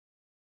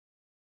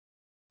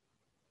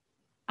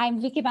I'm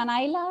Vicky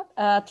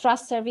Banaila,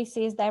 Trust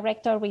Services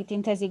Director with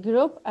Intesi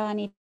Group,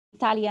 an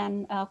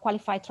Italian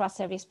qualified trust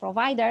service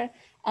provider.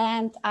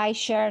 And I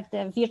share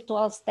the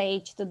virtual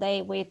stage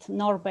today with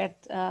Norbert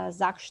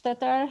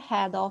Zachstetter,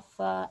 Head of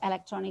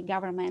Electronic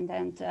Government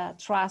and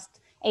Trust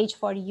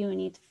H4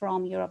 Unit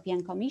from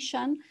European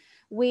Commission,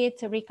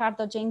 with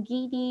Riccardo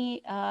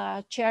Genghini,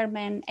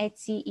 Chairman at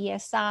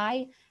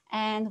ESI,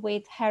 and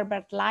with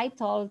Herbert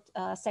Leitold,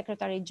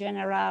 Secretary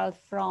General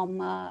from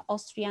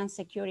Austrian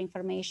Secure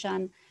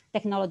Information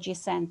Technology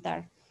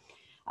Center.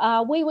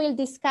 We will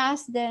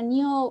discuss the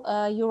new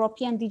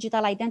European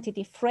Digital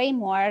Identity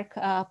Framework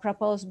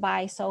proposed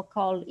by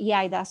so-called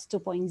eIDAS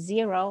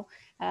 2.0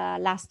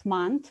 last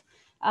month.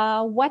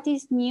 What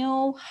is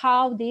new,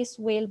 how this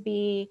will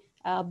be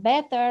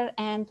better,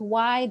 and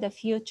why the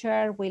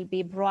future will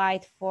be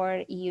bright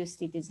for EU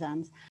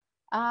citizens.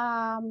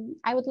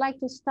 I would like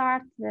to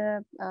start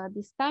the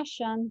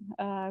discussion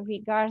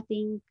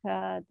regarding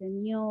the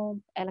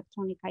new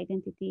electronic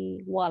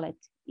identity wallet,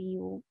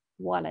 EU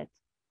wallet.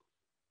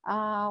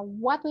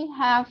 What we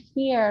have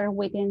here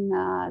within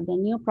the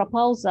new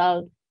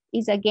proposal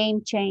is a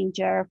game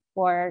changer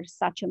for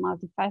such a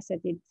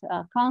multifaceted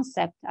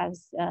concept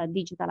as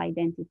digital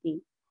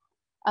identity.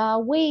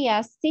 We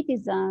as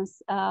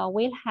citizens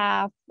will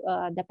have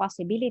the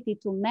possibility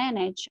to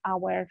manage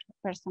our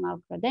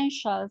personal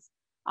credentials,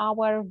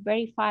 our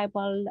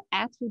verifiable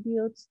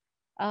attributes.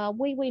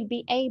 We will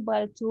be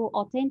able to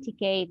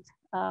authenticate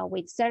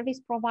with service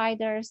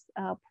providers,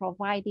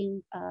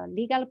 providing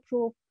legal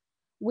proof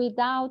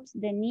without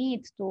the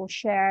need to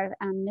share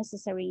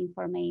unnecessary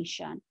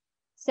information.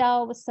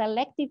 So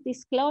selective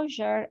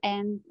disclosure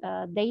and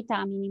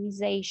data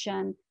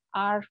minimization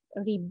are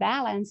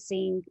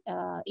rebalancing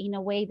in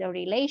a way the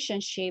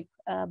relationship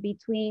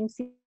between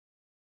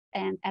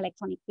and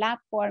electronic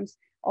platforms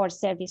or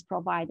service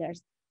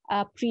providers,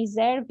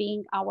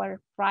 preserving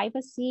our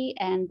privacy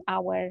and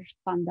our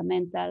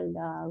fundamental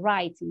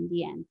rights in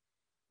the end.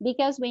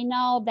 Because we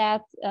know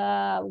that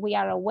we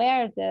are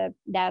aware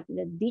that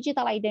the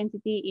digital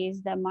identity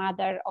is the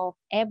mother of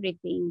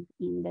everything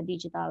in the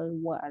digital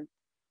world.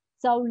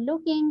 So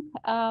looking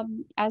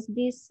at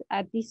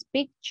this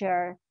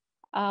picture,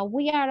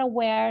 we are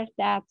aware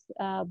that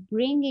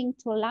bringing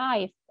to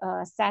life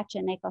such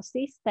an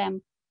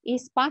ecosystem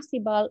is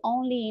possible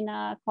only in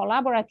a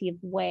collaborative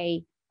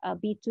way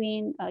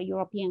between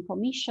European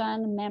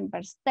Commission,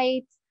 member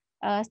states,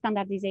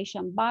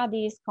 standardization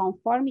bodies,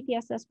 conformity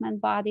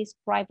assessment bodies,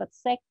 private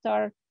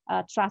sector,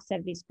 trust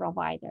service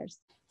providers.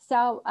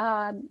 So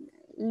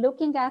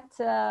looking at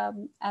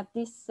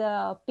this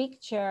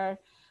picture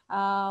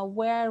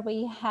where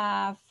we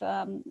have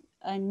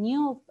a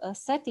new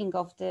setting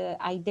of the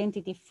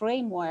identity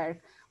framework,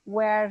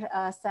 where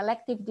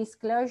selective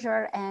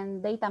disclosure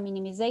and data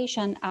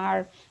minimization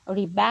are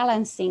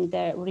rebalancing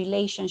the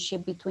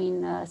relationship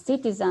between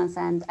citizens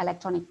and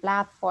electronic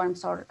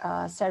platforms or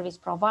service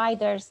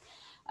providers,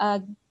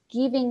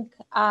 giving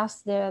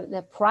us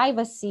the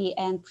privacy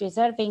and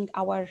preserving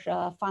our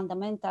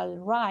fundamental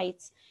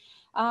rights.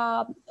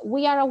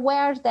 We are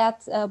aware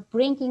that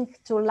bringing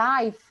to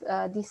life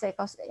this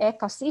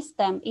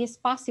ecosystem is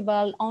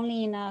possible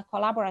only in a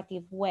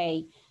collaborative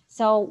way.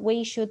 So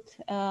we should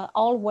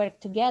all work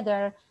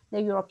together,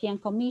 the European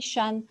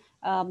Commission,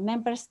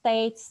 member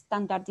states,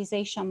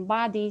 standardization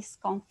bodies,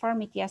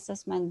 conformity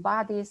assessment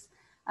bodies,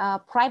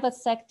 private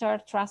sector,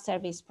 trust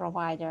service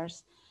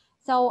providers.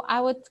 So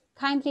I would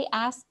kindly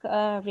ask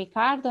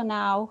Riccardo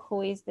now,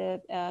 who is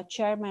the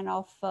chairman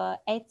of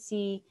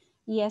ETSI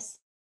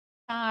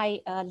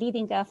ESI,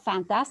 leading a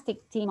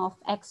fantastic team of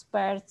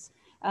experts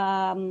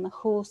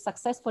who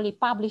successfully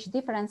published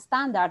different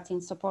standards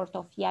in support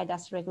of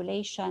eIDAS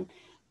regulation,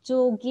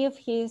 to give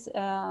his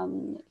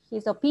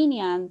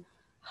opinion.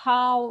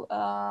 How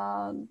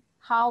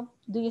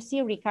do you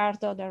see,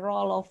 Riccardo, the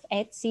role of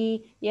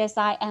ETSI,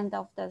 ESI, and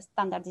of the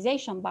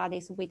standardization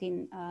bodies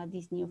within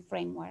this new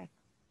framework?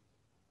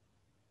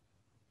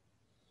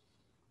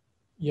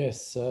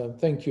 Yes,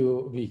 thank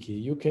you, Vicky.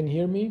 You can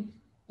hear me?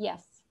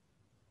 Yes.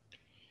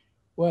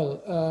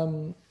 Well,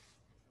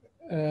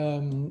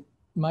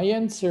 my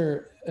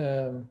answer,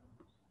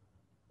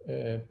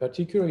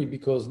 particularly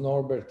because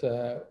Norbert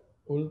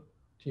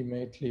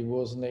ultimately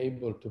wasn't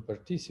able to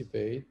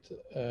participate,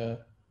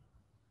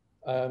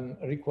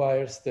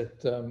 requires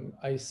that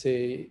I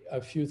say a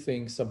few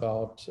things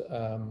about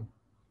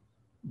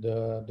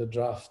the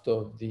draft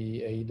of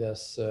the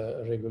eIDAS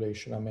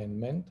regulation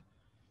amendment.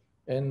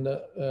 And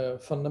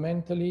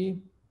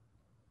fundamentally,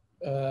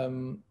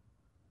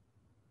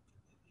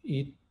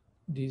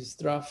 this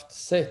draft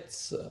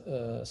sets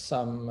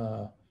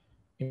some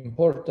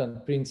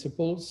important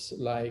principles,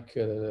 like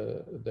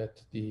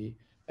that the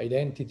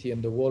identity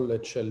and the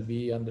wallet shall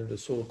be under the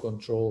sole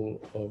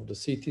control of the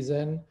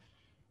citizen.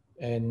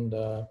 And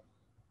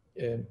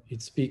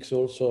it speaks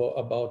also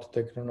about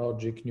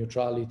technologic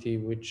neutrality,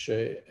 which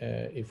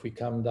if we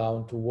come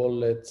down to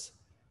wallets,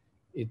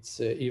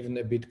 it's even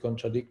a bit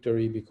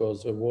contradictory,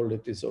 because a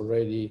wallet is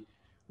already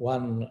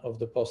one of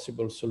the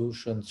possible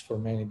solutions for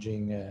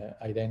managing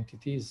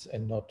identities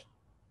and not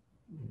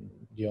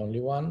the only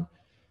one.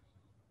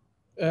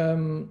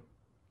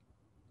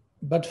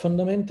 But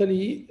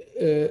fundamentally,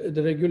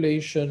 the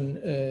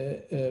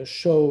regulation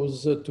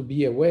shows to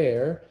be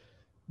aware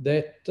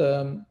that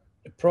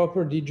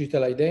proper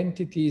digital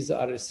identities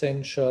are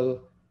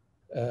essential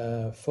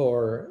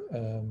for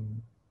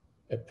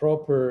a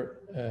proper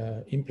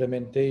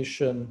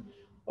implementation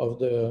of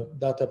the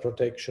data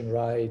protection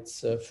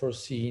rights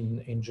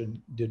foreseen in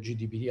the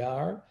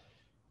GDPR.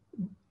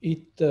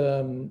 It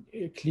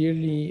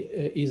clearly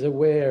is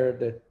aware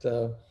that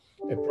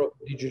a proper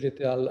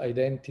digital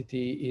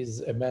identity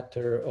is a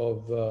matter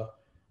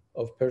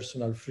of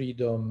personal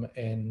freedom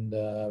and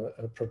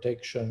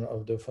protection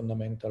of the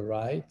fundamental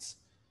rights.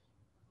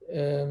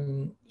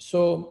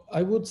 So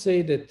I would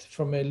say that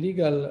from a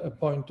legal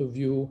point of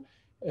view,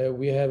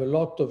 we have a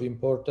lot of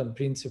important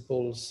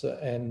principles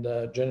and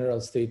general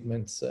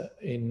statements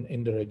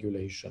in the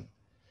regulation.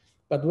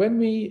 But when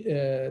we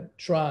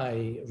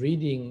try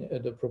reading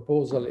the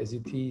proposal as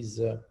it is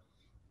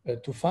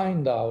to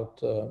find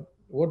out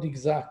what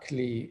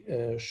exactly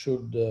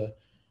should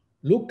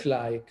look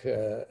like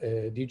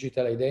a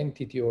digital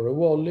identity or a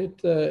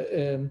wallet,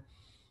 the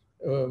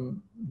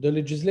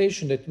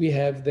legislation that we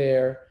have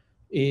there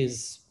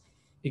is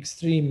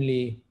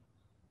extremely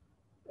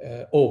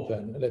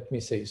open, let me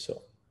say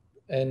so.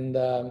 And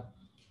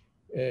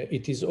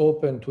it is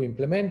open to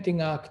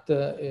implementing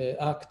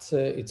acts,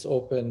 it's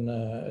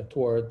open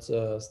towards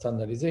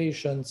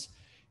standardizations.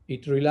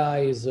 It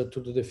relies to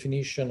the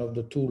definition of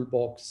the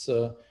toolbox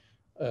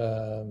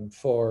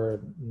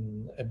for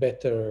a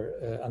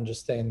better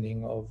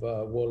understanding of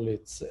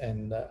wallets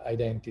and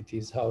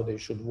identities, how they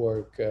should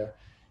work,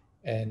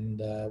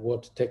 and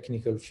what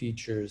technical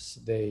features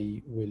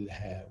they will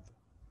have.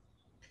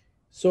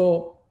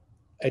 So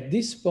at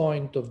this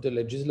point of the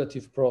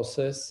legislative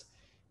process,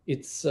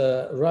 it's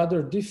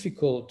rather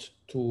difficult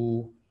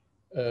to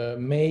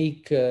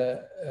make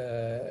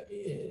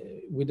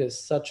with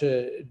such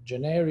a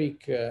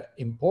generic,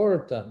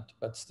 important,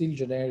 but still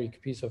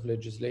generic piece of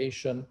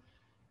legislation,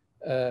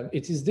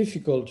 it is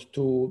difficult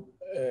to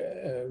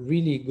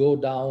really go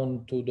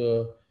down to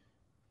the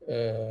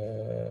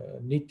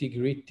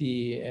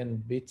nitty-gritty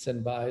and bits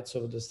and bytes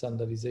of the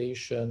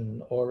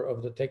standardization or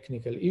of the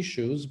technical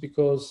issues,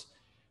 because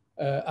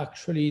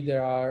actually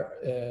there are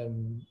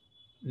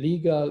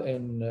legal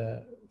and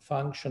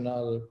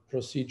functional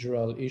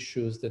procedural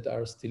issues that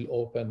are still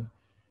open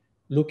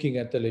looking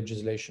at the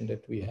legislation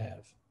that we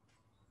have.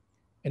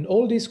 And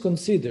all this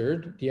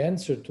considered, the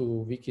answer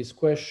to Vicky's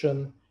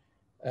question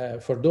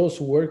for those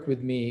who work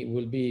with me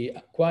will be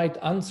quite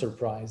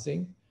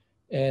unsurprising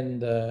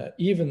and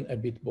even a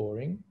bit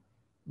boring.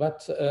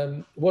 But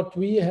what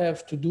we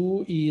have to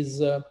do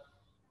is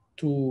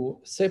to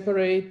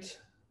separate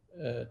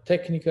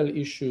technical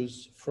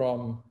issues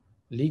from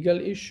legal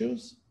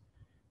issues.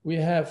 We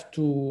have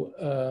to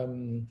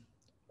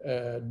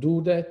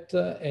do that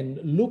and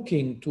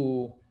looking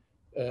to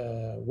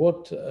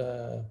what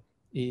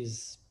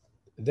is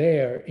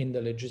there in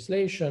the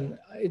legislation.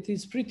 It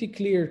is pretty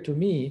clear to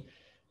me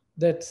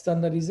that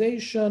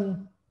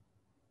standardization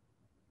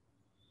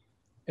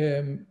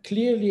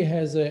clearly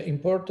has an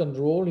important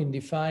role in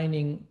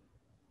defining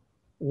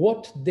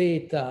what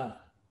data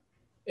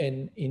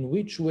and in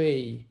which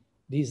way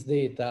these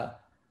data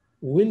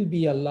will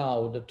be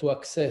allowed to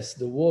access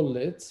the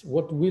wallets,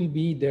 what will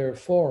be their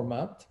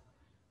format,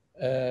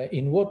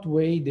 in what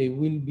way they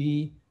will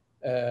be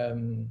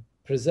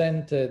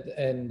presented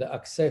and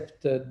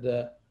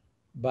accepted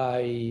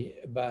by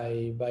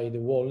the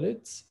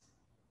wallets.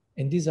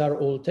 And these are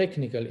all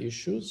technical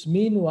issues.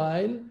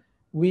 Meanwhile,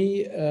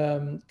 we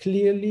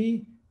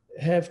clearly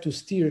have to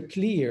steer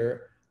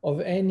clear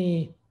of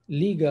any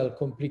legal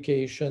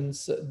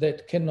complications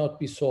that cannot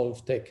be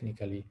solved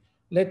technically.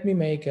 Let me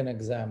make an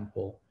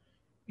example.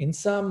 In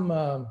some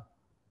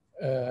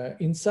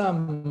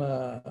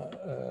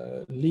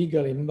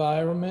legal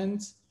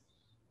environments,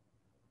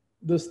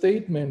 the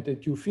statement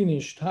that you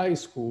finished high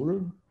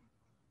school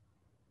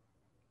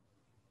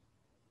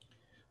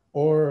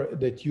or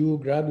that you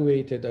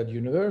graduated at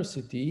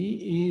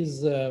university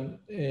is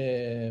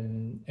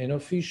an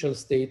official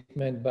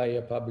statement by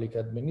a public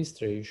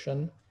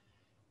administration.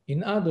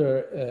 In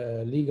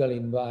other legal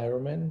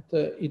environment,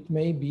 it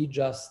may be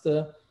just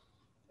a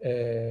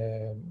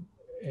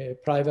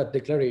private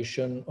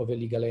declaration of a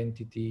legal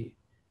entity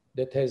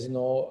that has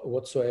no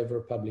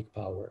whatsoever public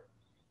power.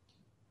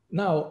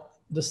 Now,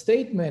 the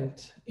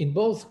statement in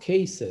both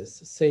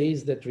cases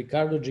says that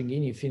Riccardo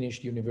Ginghini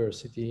finished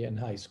university and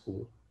high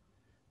school.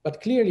 But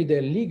clearly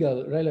the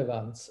legal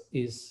relevance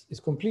is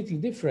completely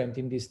different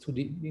in these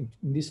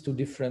two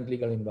different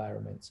legal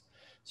environments.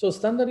 So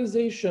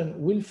standardization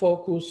will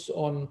focus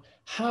on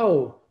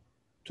how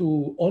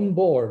to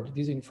onboard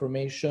this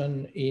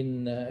information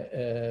in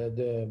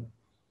the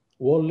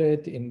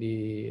wallet, in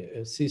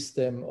the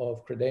system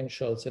of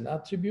credentials and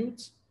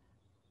attributes,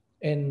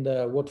 and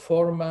what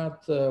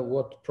format,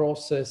 what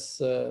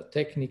process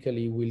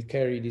technically will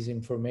carry this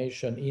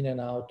information in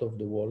and out of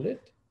the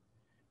wallet,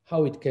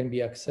 how it can be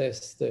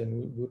accessed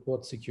and with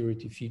what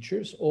security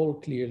features, all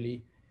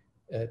clearly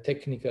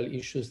technical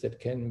issues that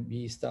can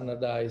be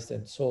standardized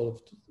and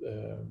solved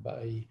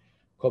by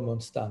common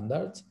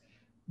standards.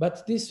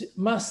 But this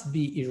must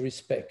be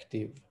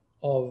irrespective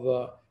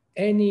of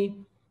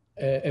any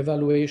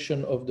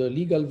evaluation of the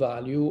legal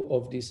value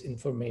of this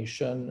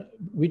information,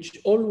 which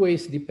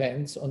always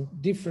depends on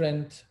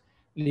different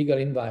legal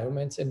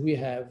environments. And we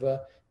have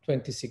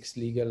 26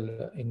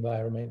 legal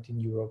environment in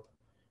Europe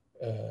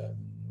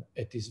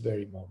at this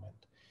very moment.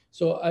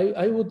 So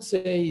I would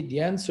say the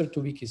answer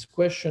to Vicky's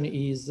question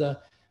is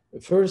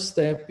first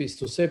step is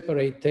to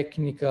separate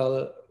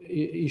technical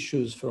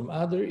issues from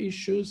other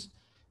issues.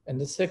 And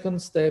the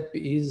second step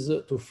is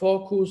to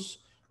focus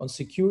on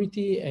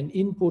security and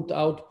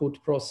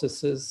input-output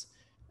processes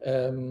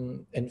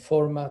and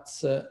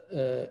formats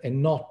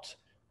and not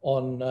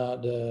on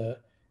the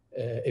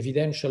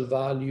evidential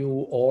value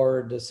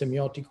or the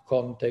semiotic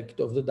content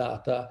of the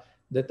data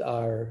that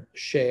are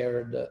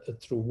shared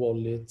through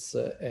wallets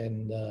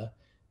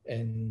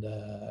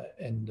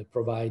and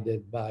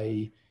provided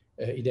by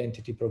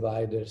identity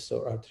providers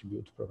or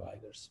attribute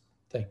providers.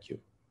 Thank you.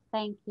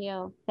 Thank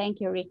you.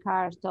 Thank you,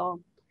 Ricardo.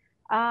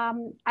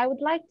 I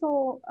would like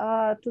to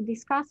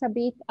discuss a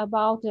bit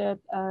about the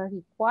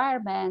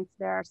requirements.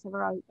 There are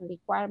several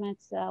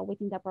requirements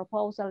within the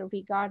proposal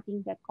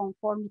regarding the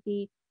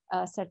conformity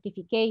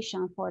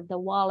certification for the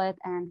wallet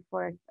and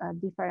for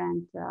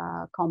different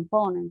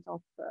components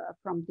of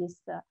from this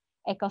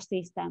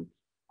ecosystem.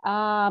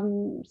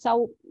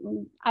 So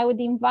I would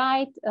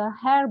invite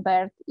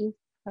Herbert if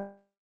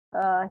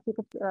he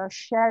could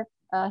share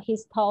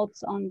his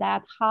thoughts on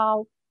that.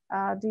 How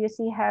do you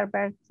see,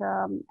 Herbert,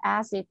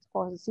 as it's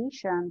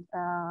positioned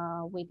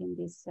within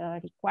these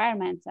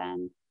requirements,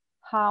 and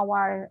how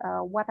are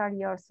what are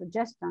your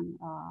suggestions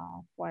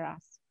for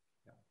us?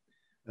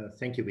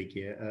 Thank you,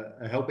 Vicky.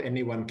 I hope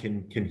anyone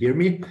can hear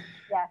me.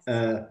 Yes.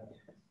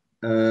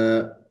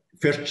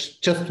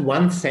 First, just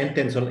one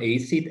sentence on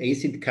ACID.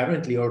 ACID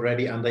currently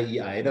already under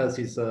eIDAS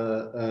is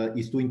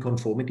doing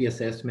conformity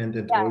assessment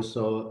and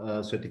also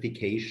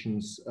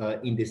certifications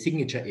in the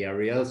signature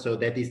area. So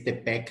that is the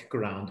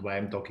background why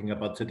I'm talking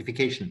about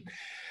certification.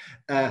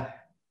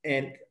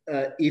 And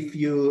if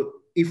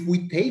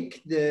we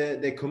take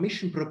the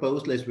Commission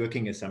proposal as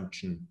working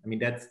assumption, I mean,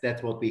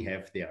 that's what we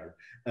have there.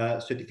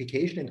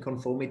 Certification and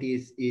conformity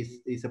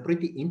is a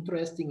pretty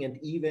interesting and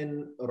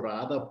even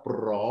rather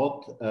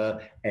broad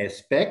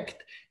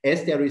aspect,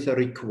 as there is a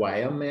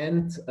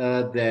requirement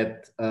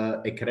that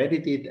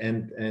accredited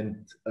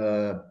and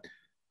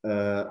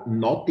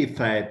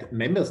notified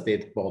member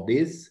state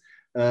bodies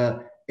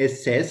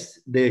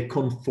assess the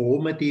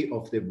conformity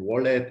of the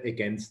wallet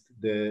against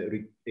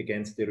the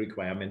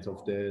requirements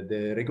of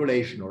the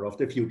regulation or of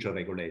the future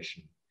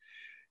regulation.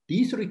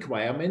 These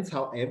requirements,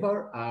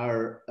 however,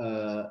 are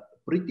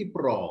pretty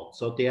broad.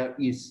 So there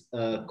is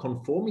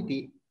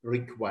conformity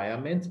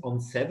requirements on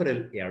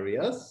several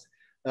areas,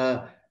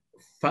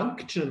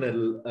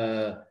 functional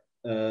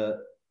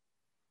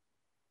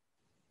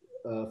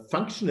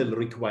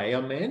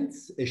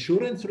requirements,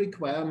 assurance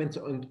requirements,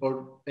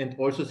 and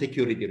also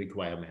security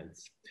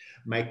requirements.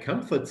 My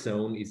comfort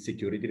zone is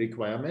security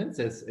requirements,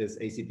 as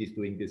ACID is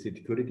doing the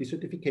security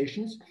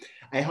certifications.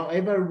 I,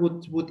 however,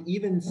 would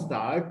even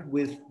start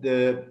with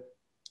the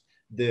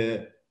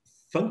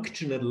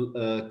functional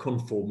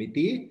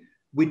conformity,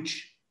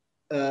 which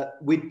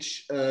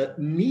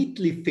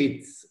neatly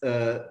fits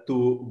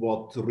to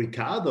what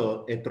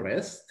Ricardo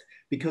addressed,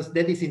 because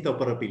that is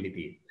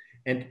interoperability.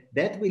 And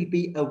that will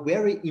be a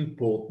very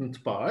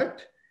important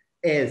part,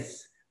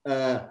 as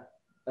the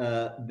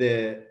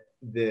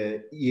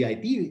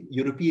eID,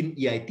 European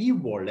eID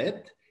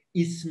wallet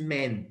is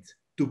meant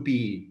to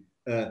be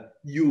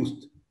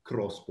used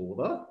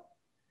cross-border,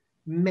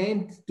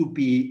 meant to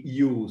be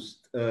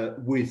used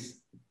with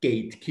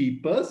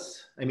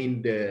gatekeepers. I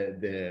mean,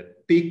 the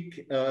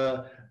big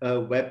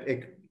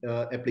web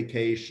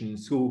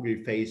applications, Google,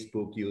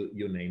 Facebook,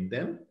 you name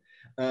them.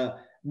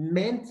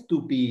 Meant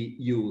to be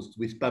used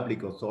with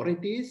public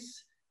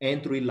authorities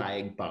and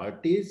relying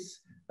parties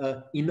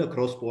in a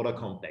cross-border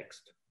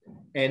context.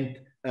 And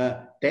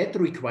that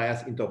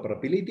requires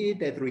interoperability,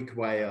 that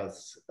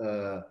requires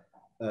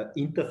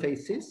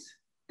interfaces,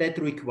 that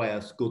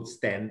requires good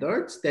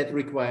standards, that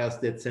requires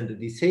that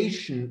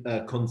standardization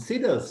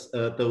considers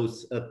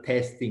those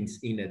testings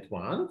in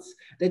advance,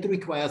 that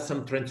requires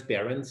some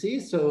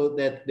transparency so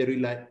that the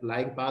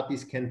relying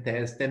parties can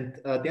test. And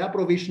there are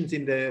provisions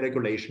in the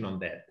regulation on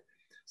that,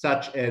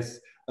 such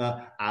as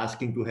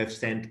asking to have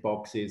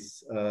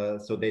sandboxes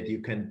so that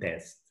you can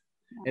test.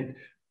 And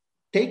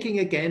taking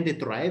again the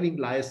driving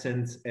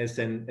license as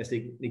an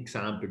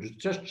example,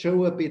 just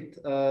show a bit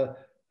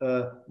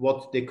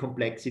what the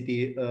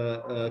complexity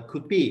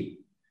could be.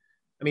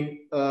 I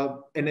mean,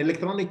 an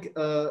electronic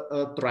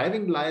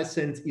driving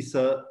license is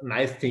a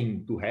nice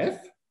thing to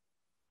have.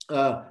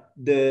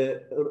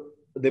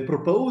 The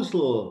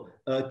proposal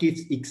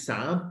gives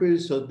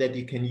examples so that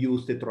you can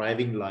use the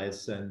driving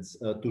license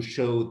to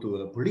show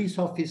to a police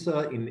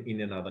officer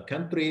in another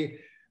country.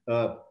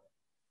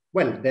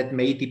 Well, that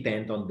may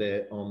depend on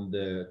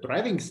the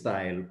driving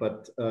style,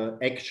 but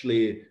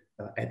actually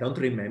I don't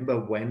remember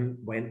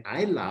when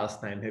I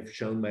last time have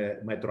shown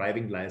my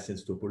driving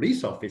license to a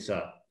police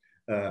officer.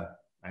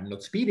 I'm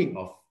not speeding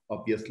off,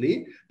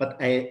 obviously, but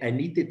I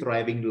need the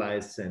driving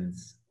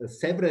license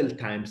several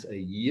times a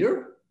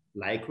year,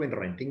 like when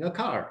renting a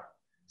car.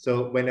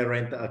 So when I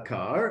rent a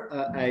car,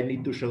 I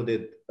need to show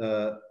that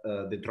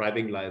the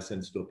driving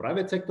license to a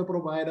private sector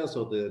provider,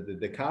 so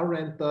the car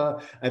renter.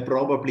 I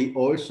probably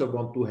also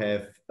want to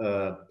have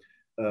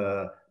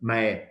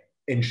my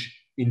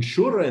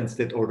insurance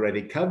that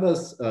already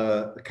covers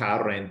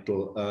car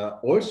rental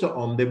also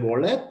on the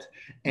wallet,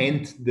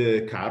 and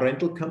the car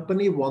rental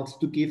company wants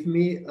to give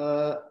me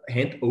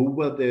hand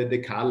over the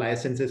car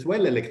license as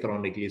well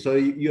electronically. So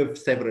you have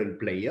several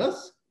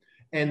players,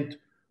 and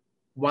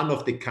one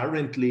of the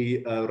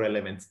currently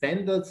relevant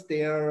standards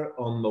there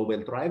on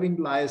mobile driving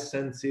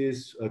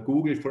licenses,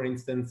 Google, for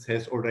instance,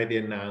 has already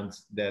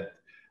announced that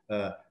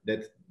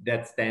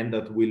that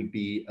standard will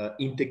be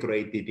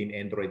integrated in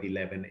Android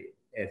 11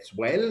 as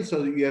well.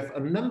 So you have a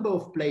number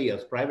of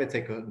players, private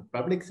sector and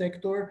public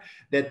sector,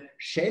 that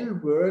shall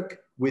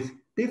work with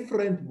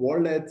different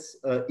wallets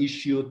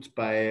issued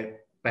by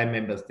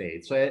member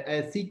states. So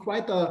I see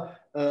quite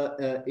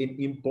an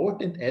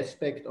important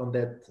aspect on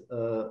that,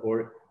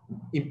 or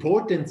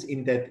importance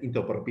in that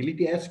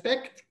interoperability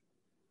aspect,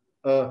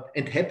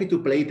 and happy to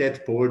play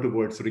that ball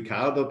towards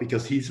Ricardo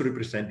because he's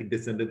representing the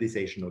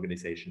standardization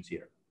organizations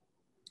here.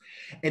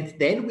 And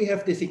then we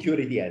have the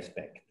security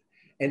aspect.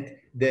 And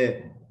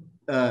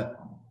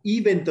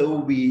even though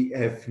we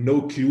have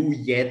no clue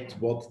yet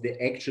what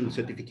the actual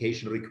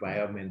certification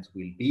requirements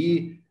will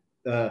be,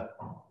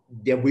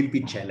 there will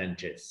be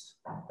challenges.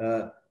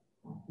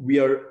 We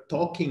are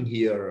talking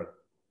here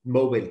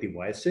mobile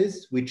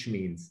devices, which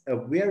means a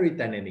very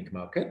dynamic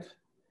market,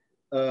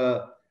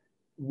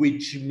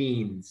 which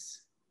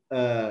means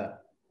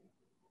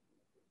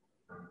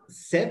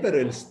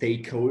several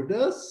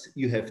stakeholders.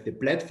 You have the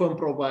platform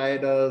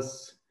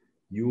providers,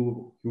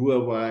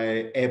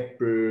 Huawei,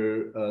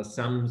 Apple,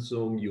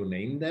 Samsung, you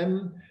name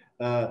them.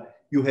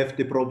 You have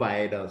the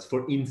providers,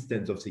 for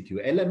instance, of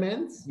secure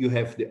elements. You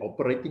have the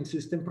operating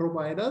system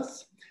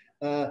providers,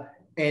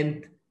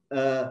 and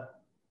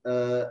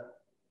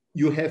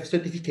you have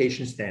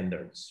certification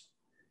standards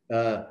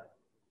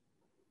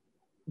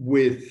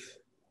with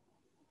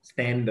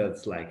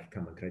standards like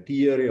common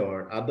criteria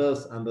or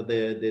others under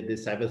the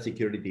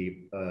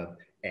Cybersecurity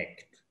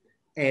Act.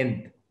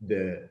 And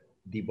the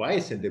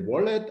device and the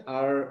wallet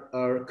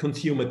are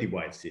consumer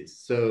devices.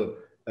 So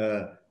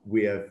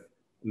we have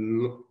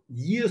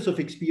years of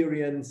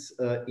experience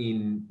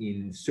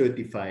in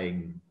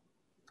certifying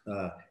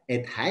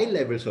at high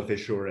levels of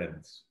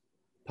assurance,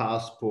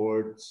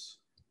 passports,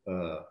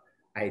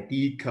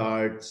 ID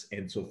cards,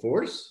 and so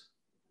forth.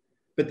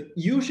 But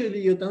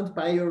usually you don't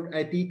buy your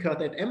ID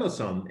card at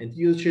Amazon, and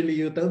usually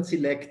you don't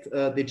select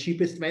the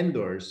cheapest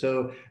vendor.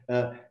 So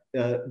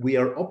we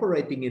are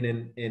operating in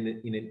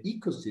an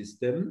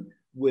ecosystem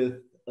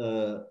with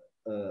a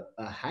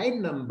high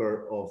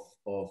number of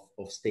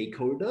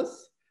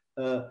stakeholders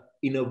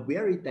in a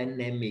very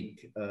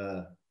dynamic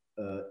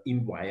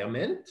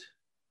environment.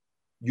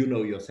 You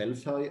know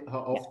yourself how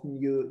often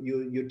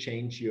you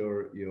change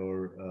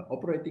your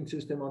operating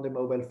system on the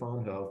mobile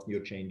phone, how often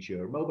you change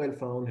your mobile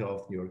phone, how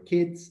often your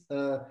kids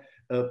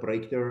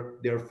break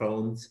their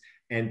phones,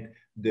 and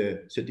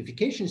the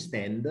certification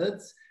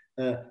standards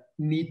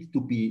need to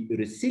be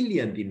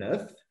resilient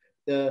enough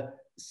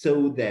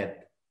so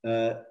that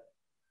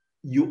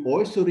you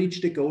also reach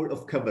the goal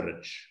of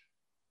coverage.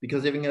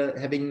 Because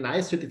having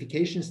nice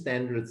certification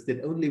standards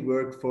that only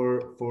work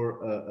for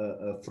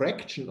a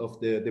fraction of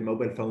the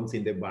mobile phones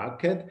in the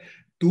market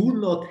do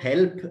not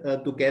help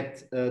to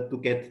get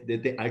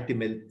the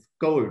ultimate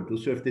goal, to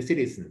serve the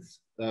citizens.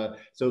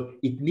 So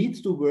it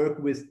needs to work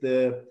with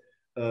the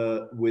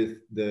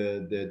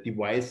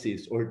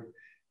devices, or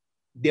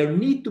there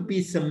need to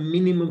be some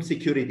minimum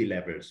security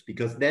levels,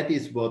 because that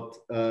is what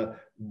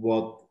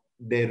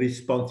the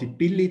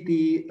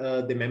responsibility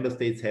the member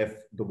states have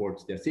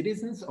towards their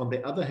citizens. On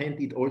the other hand,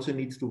 it also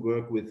needs to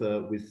work with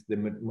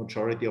the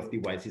majority of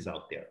devices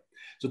out there.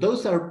 So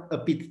those are a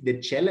bit the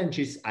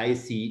challenges I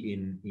see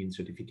in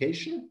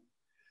certification.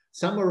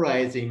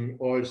 Summarizing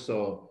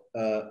also,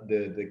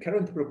 the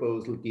current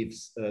proposal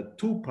gives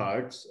two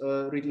parts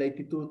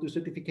related to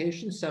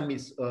certification. Some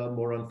is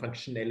more on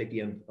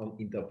functionality and on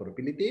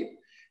interoperability.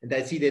 And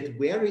I see that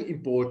very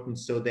important,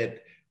 so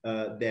that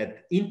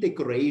that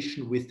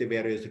integration with the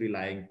various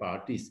relying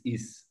parties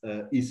is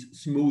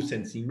smooth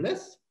and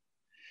seamless,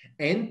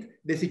 and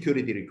the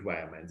security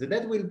requirements. And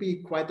that will be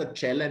quite a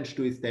challenge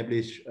to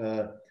establish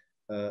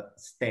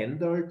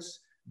standards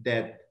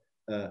that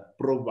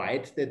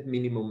provide that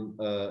minimum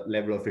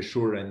level of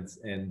assurance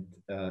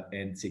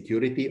and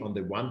security on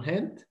the one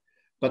hand,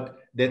 but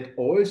that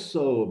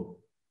also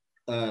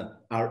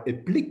are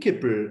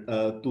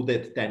applicable to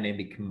that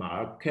dynamic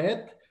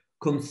market,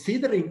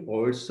 considering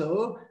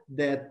also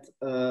that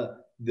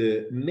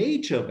the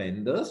major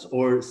vendors,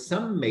 or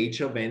some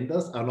major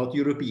vendors, are not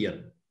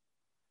European.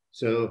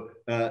 So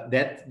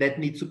that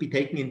needs to be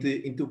taken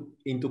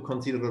into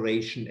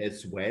consideration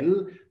as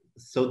well,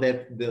 so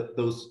that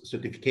those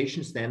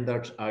certification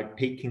standards are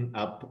taken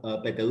up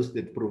by those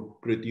that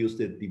produce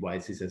the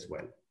devices as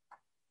well.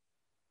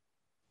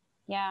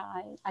 Yeah,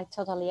 I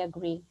totally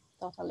agree.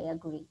 Totally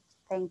agree.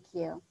 Thank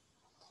you.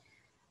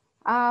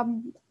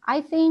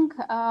 I think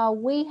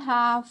we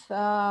have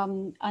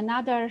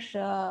another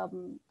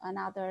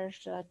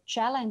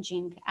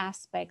challenging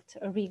aspect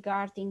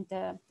regarding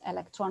the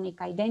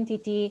electronic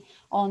identity,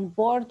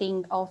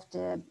 onboarding of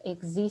the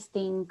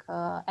existing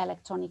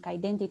electronic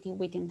identity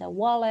within the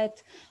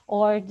wallet,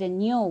 or the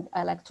new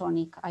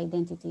electronic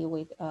identity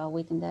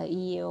within the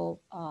EU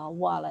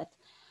wallet.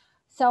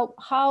 So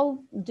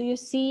how do you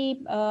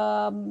see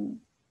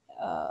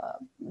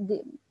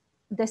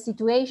the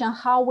situation?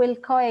 How will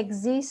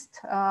coexist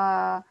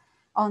on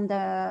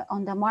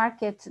the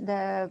market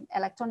the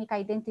electronic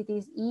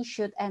identities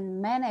issued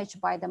and managed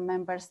by the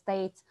member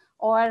states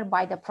or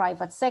by the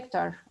private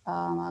sector?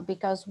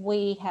 Because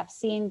we have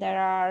seen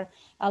there are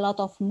a lot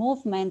of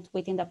movement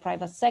within the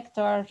private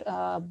sector.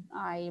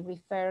 I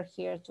refer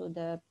here to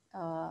the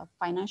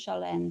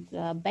financial and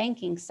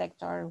banking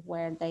sector,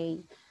 where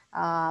they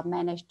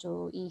managed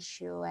to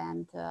issue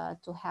and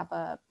to have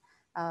a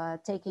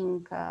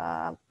taking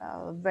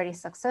very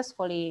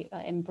successfully,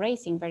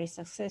 embracing very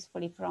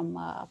successfully from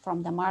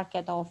the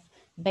market of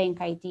bank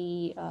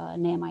ID,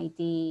 name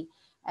ID,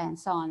 and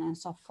so on and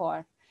so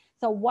forth.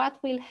 So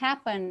what will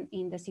happen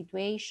in the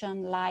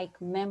situation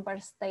like member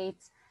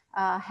states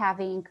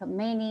having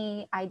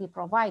many ID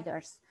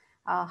providers?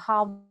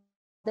 How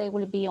they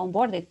will be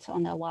onboarded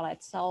on the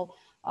wallet? So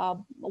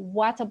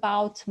what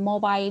about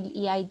mobile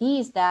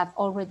eIDs that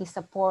already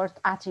support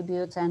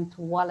attributes and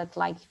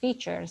wallet-like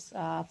features?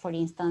 For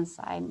instance,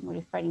 I'm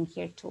referring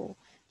here to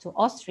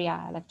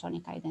Austria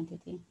electronic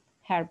identity.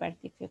 Herbert,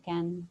 if you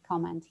can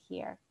comment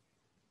here.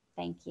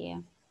 Thank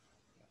you.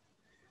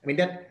 I mean,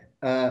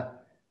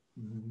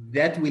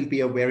 that will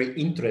be a very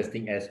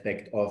interesting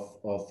aspect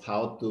of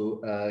how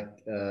to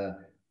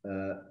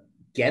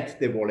get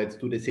the wallets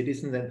to the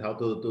citizens and how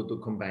to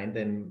combine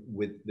them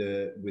with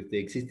the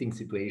existing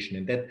situation,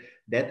 and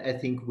that I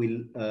think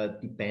will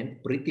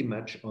depend pretty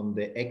much on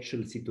the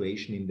actual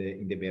situation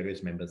in the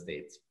various member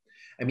states.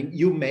 I mean,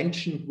 you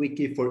mentioned,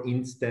 Vicky, for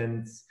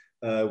instance,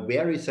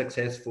 very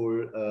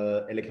successful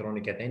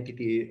electronic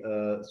identity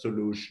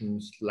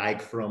solutions,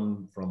 like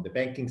from the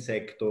banking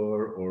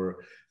sector, or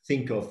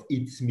think of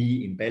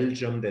S.p.A in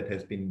Belgium that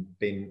has been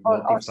notified.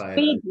 Or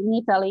S.p.A in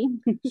Italy.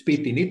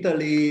 S.p.A in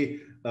Italy,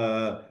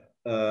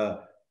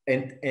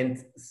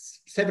 and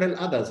several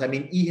others. I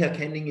mean,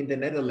 e-Herkenning in the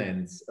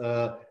Netherlands,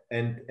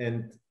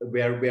 and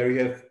where you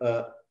have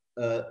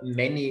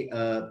many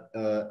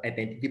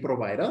identity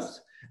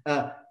providers.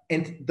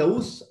 And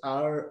those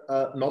are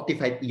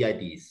notified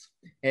eIDs.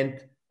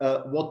 And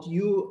what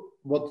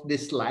the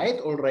slide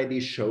already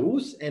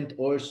shows, and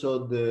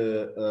also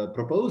the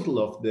proposal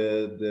of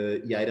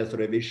the eIDAS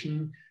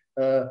revision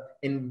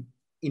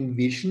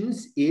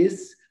envisions,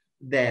 is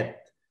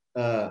that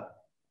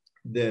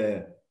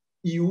the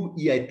EU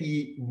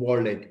eID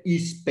wallet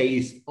is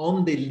based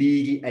on the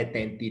legal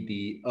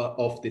identity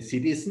of the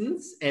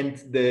citizens, and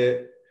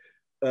the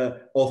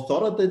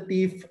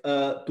authoritative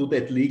to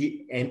that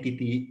legal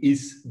entity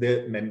is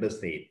the member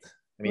state.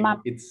 I mean,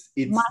 it's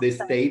the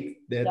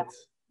state that... Yeah.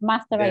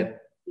 Master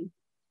that,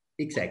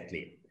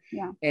 exactly.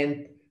 Yeah.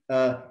 And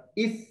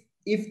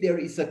if there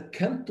is a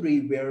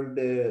country where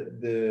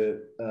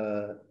the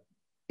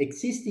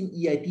existing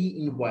eID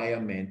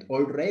environment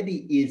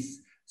already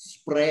is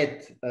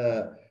spread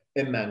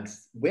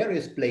amongst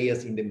various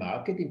players in the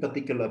market, in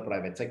particular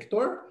private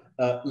sector,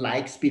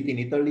 like S.p.A in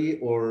Italy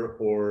or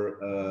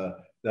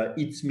the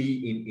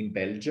S.p.A in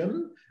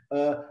Belgium,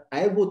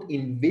 I would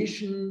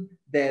envision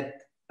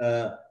that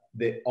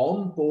the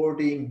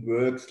onboarding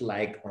works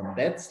like on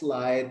that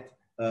slide,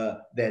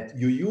 that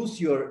you use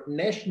your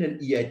national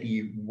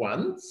eID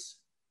once,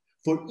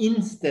 for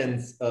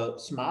instance, a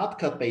smart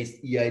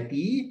card-based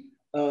eID,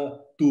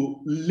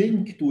 to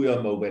link to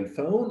your mobile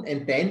phone,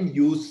 and then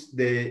use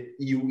the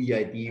EU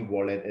eID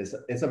wallet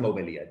as a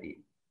mobile eID.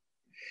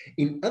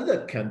 In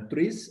other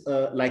countries,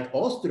 like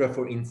Austria,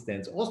 for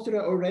instance,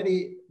 Austria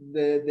already,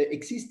 the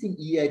existing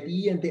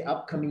eID and the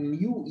upcoming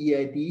new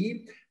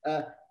eID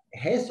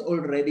has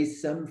already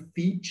some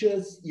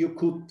features you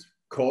could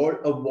call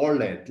a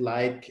wallet,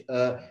 like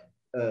on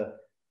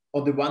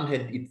the one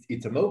hand,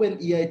 it's a mobile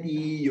eID,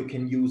 you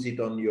can use it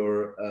on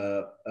your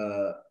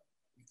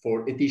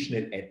for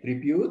additional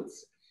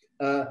attributes.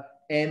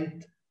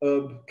 And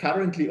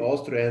currently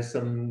Austria has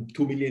some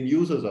 2 million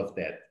users of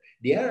that.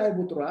 There I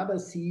would rather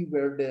see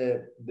where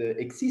the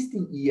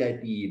existing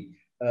eID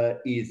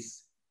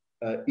is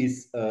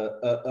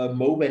a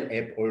mobile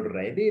app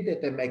already,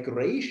 that the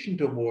migration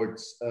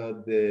towards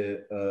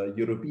the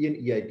European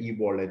eID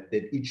wallet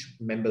that each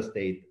member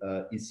state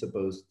is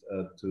supposed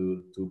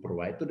to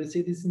provide to the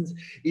citizens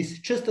is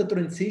just a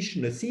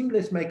transition, a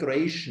seamless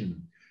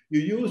migration. You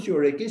use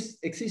your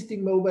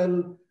existing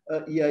mobile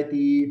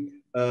eID,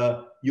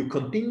 you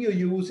continue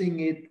using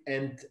it,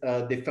 and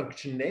the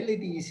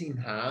functionality is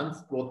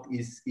enhanced what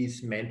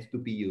is meant to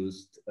be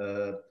used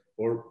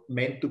or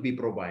meant to be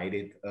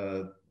provided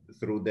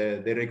through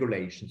the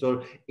regulation.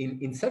 So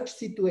in such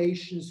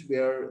situations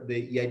where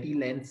the eID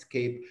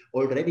landscape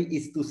already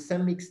is to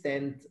some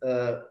extent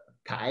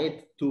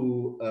tied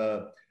to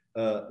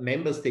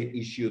member state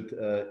issued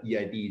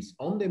eIDs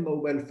on the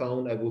mobile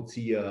phone, I would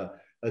see a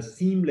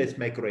seamless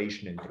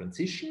migration and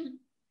transition.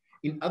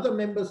 In other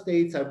member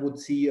states, I would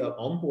see an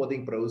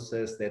onboarding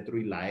process that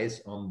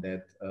relies on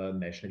that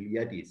national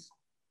eIDs.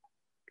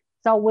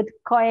 So would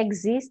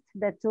coexist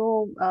the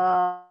two,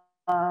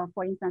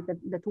 for instance,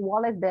 the two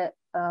wallets, the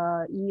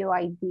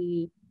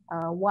EUID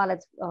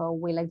wallets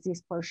will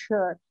exist for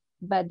sure,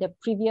 but the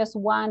previous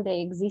one,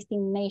 the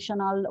existing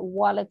national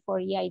wallet for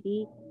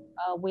eID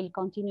will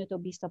continue to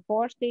be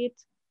supported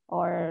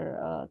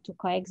or to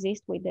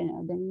coexist with the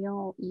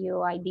new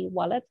EUID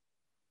wallet?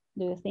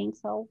 Do you think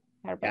so,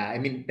 Herbert? Yeah, I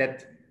mean,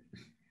 that's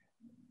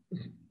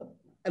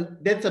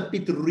a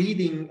bit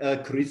reading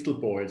crystal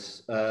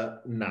balls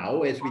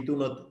now, as we do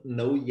not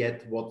know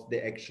yet what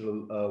the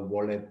actual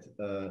wallet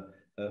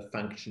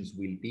functions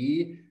will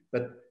be.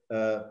 But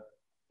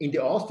in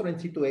the Austrian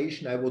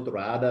situation, I would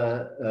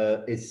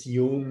rather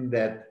assume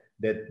that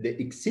the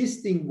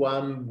existing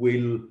one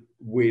will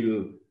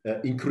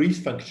increase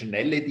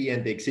functionality,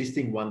 and the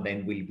existing one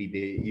then will be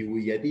the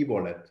EUID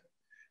wallet.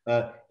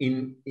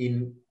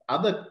 In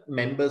other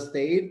member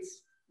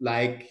states,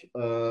 like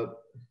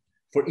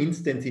for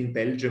instance, in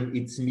Belgium,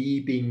 it's me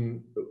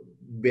being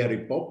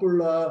very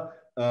popular.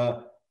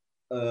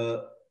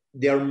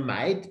 There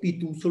might be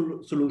two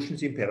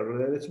solutions in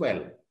parallel as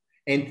well.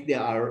 And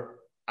there are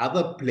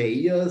other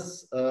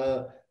players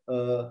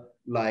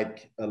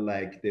like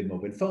the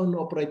mobile phone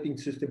operating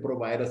system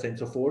providers and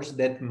so forth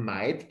that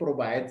might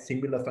provide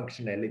similar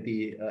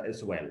functionality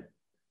as well.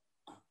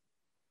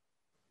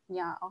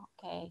 Yeah,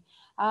 okay.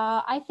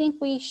 I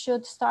think we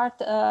should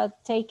start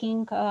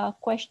taking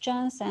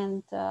questions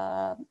and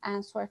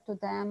answer to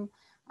them.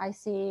 I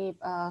see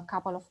a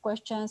couple of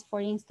questions.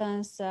 For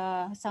instance,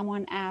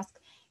 someone asked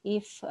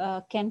if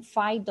can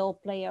FIDO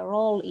play a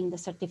role in the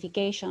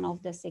certification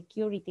of the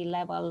security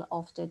level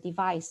of the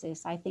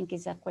devices? I think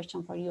it's a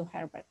question for you,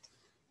 Herbert.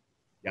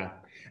 Yeah,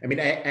 I mean,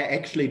 I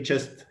actually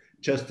just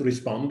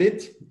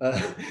responded.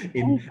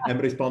 I'm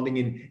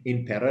responding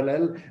in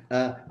parallel.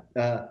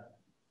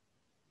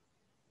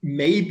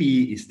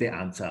 Maybe is the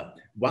answer.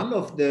 One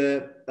of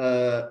the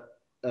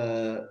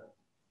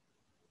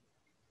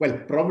well,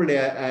 probably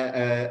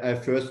I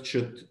first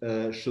should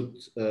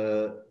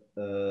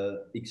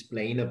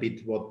explain a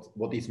bit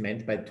what is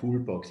meant by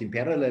toolbox. In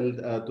parallel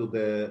to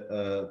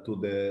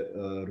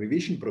the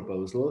revision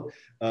proposal,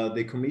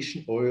 the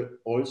Commission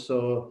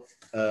also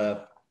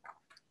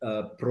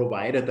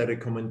provided a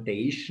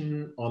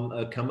recommendation on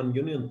a common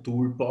union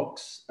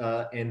toolbox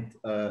and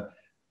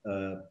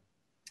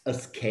a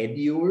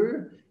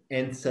schedule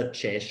and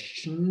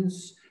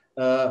suggestions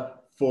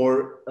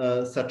for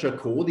such a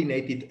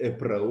coordinated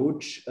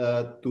approach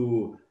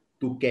to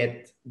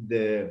get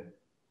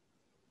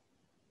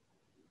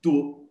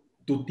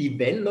to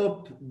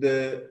develop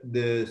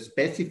the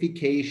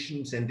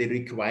specifications and the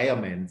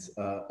requirements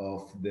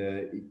of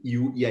the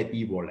EU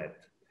eID wallet.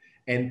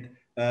 And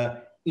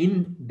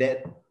in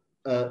that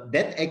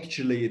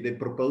actually the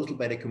proposal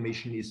by the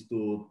Commission is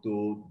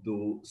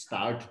to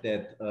start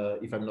that,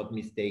 if I'm not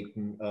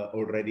mistaken,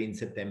 already in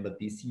September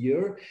this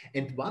year.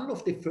 And one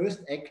of the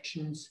first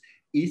actions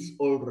is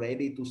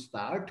already to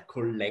start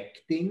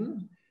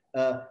collecting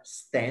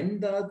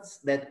standards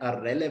that are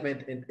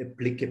relevant and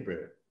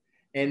applicable.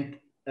 And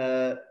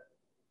I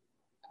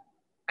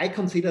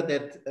consider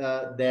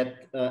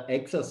that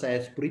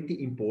exercise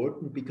pretty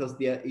important because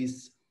there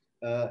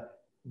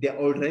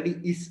already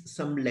is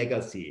some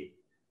legacy.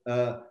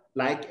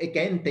 Like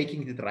again,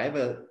 taking the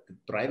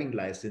driving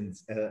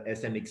license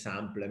as an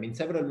example. I mean,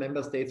 several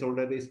member states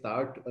already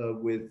start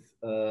with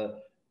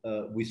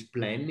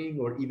planning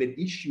or even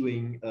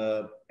issuing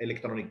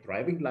electronic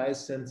driving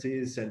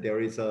licenses, and there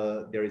is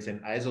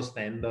an ISO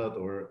standard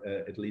or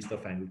at least a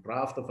final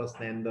draft of a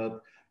standard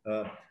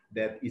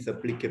that is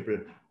applicable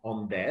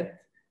on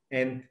that.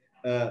 And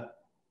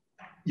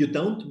you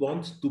don't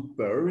want to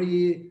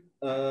bury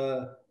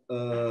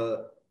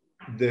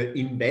the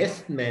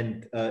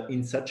investment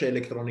in such an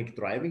electronic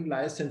driving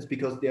license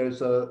because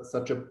there's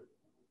such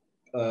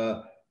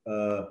a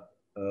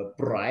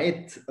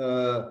bright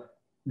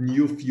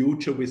new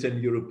future with an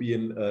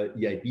European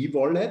eID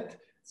wallet.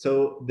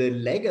 So the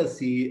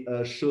legacy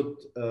should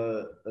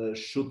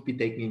be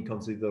taken in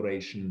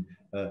consideration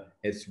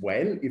as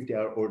well if there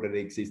are already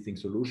existing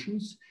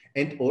solutions,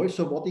 and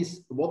also what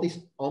is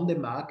on the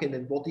market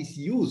and what is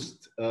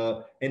used.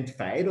 And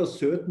FIDO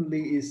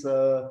certainly is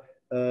an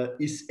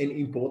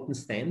important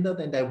standard,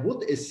 and I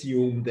would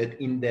assume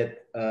that in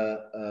that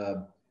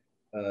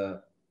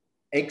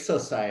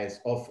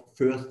exercise of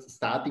first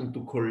starting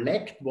to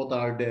collect what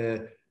are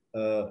the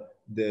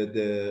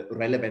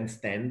relevant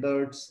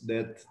standards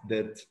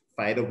that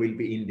FIDO will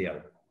be in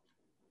there.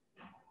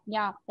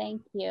 Yeah,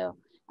 thank you.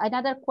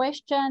 Another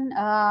question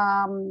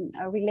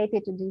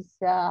related to this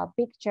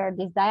picture,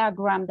 this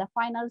diagram, the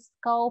final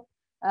scope,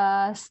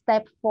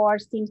 step 4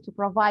 seems to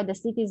provide the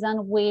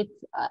citizen with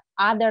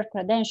other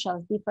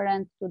credentials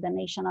different to the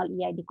national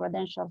eID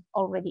credentials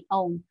already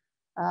owned.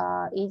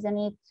 Isn't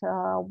it?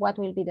 What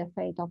will be the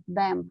fate of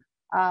them?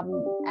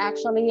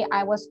 Actually,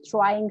 I was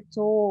trying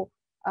to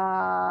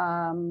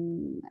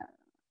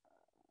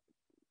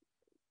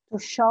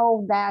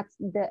show that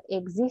the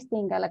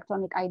existing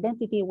electronic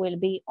identity will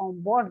be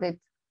onboarded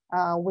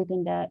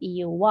within the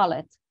EU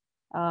wallet,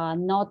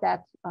 not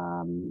that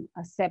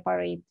a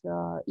separate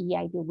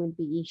eID will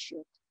be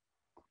issued.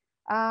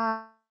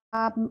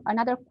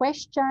 Another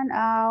question,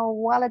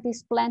 wallet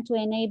is planned to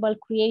enable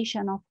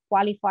creation of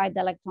qualified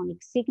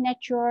electronic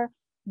signature.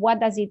 What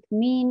does it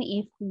mean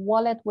if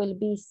wallet will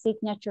be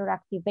signature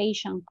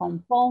activation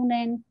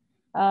component?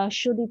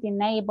 Should it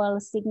enable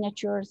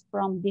signatures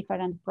from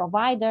different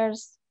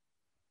providers?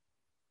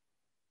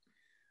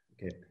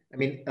 Okay. I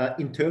mean,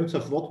 in terms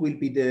of what will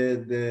be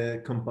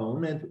the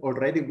component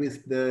already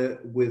with the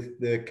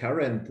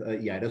current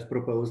eIDAS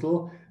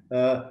proposal,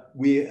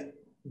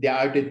 there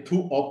are the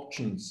two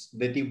options.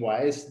 The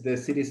device the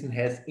citizen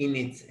has in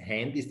its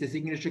hand is the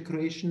signature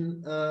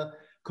creation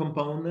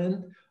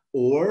component,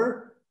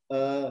 or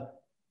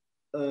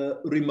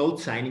remote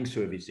signing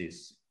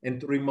services.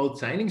 And remote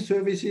signing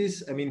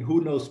services, I mean,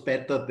 who knows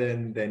better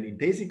than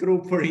Intesi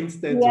Group, for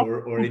instance, yeah,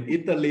 or in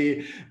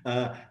Italy,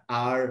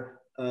 are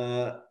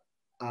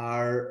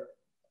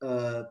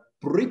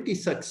pretty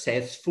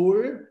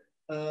successful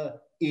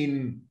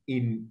in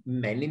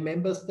many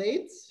member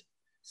states.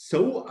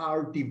 So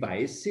are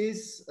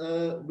devices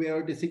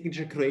where the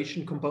signature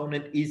creation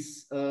component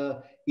is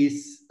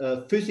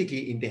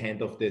physically in the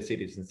hand of the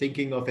citizen.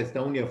 Thinking of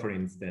Estonia, for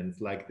instance,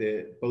 like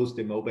both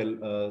the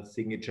mobile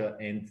signature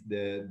and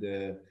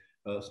the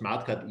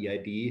smart card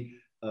eID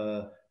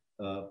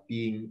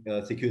being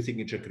secure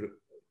signature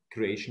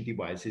creation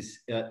devices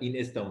in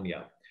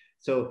Estonia.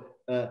 So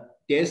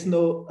there's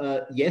no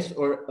yes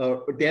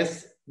or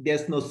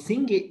there's no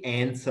single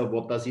answer.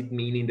 What does it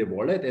mean in the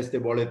wallet, as the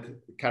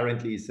wallet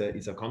currently is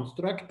a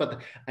construct?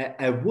 But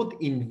I would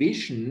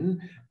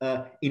envision,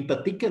 in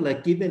particular,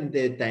 given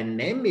the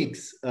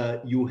dynamics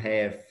you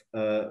have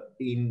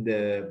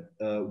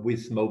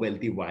with mobile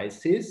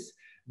devices,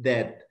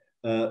 that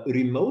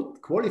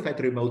qualified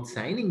remote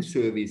signing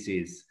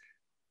services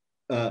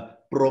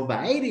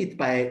provided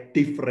by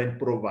different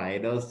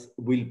providers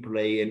will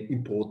play an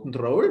important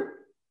role.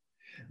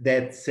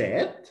 That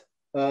said,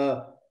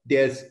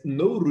 there's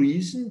no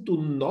reason to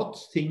not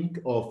think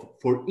of,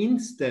 for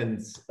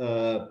instance,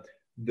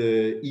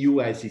 the EU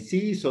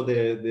ICC, so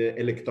the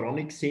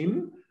electronic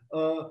SIM,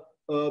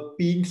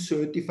 being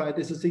certified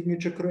as a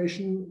signature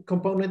creation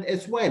component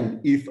as well,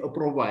 if a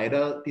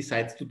provider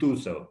decides to do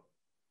so.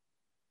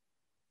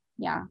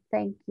 Yeah,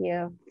 thank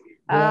you.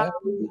 Yeah,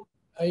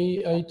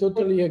 I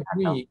totally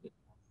agree.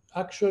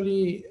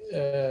 Actually,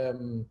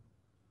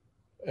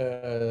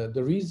 the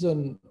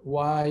reason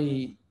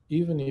why,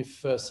 even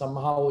if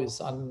somehow is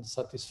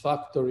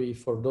unsatisfactory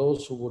for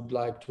those who would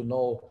like to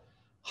know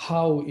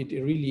how it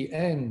really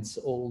ends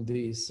all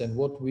this and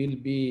what will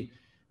be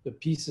the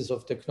pieces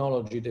of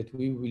technology that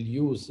we will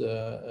use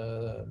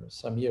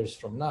some years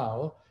from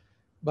now,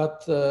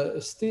 but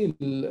still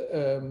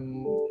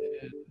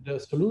the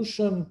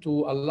solution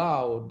to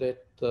allow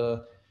that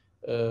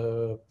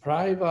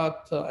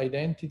private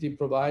identity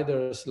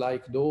providers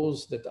like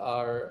those that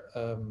are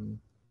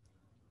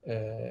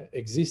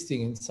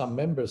existing in some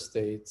member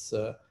states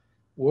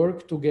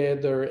work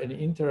together and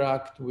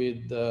interact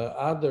with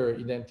other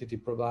identity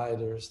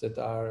providers that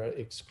are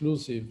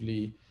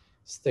exclusively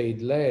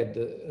state-led,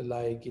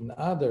 like in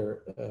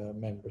other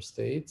member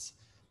states,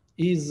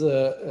 is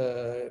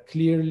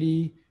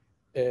clearly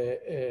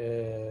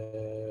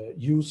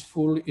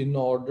useful in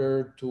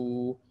order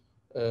to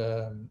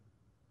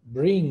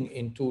bring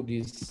into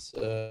this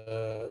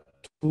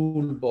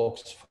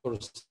toolbox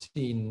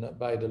foreseen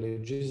by the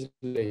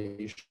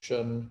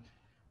legislation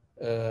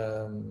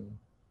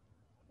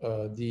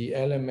the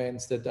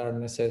elements that are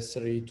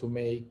necessary to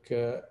make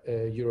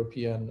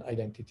European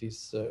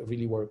identities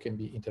really work and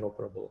be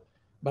interoperable.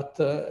 But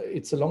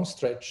it's a long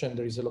stretch and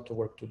there is a lot of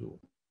work to do.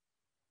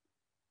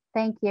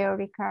 Thank you,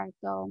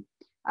 Ricardo.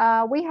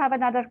 We have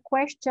another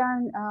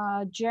question.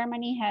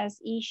 Germany has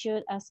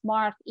issued a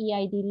smart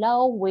eID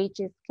law, which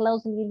is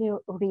closely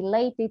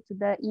related to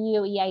the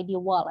EU eID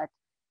wallet.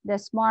 The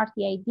smart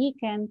eID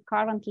can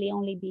currently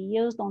only be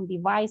used on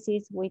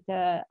devices with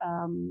a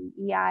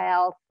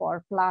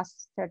EIL4+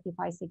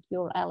 certified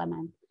secure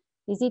element.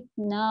 Is it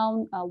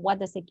known what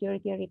the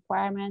security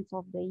requirements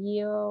of the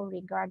EU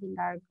regarding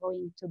are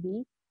going to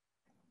be?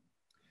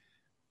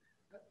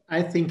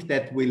 I think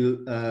that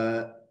will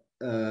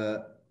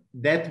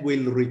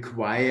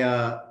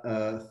require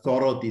a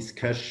thorough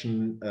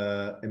discussion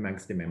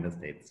amongst the member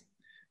states.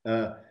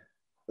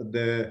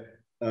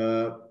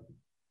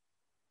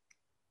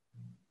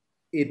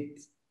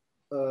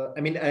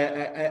 I mean,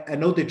 I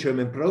know the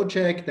German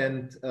project,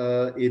 and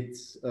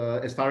it's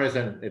as far as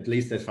at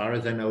least as far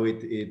as I know,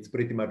 it's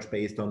pretty much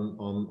based on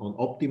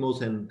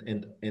Optimus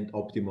and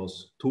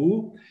Optimus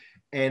 2,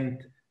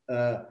 and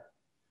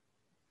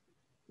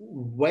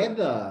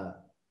whether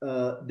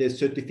the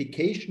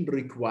certification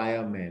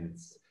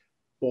requirements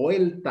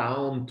boil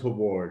down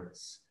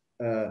towards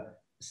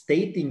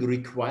stating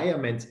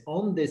requirements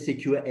on the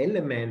secure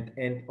element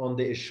and on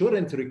the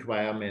assurance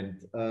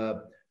requirement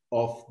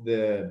of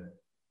the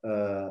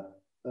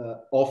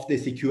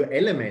secure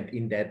element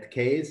in that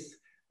case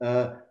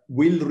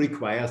will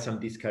require some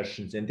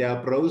discussions, and there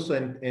are pros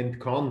and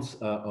cons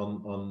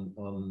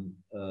on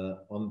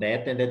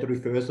that, and that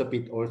refers a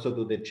bit also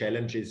to the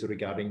challenges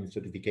regarding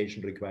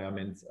certification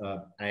requirements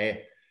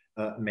I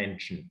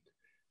mentioned.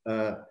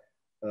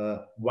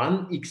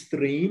 One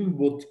extreme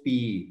would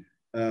be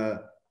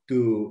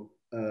to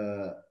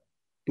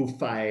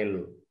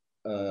file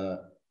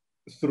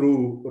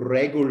through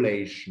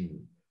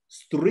regulation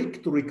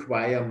strict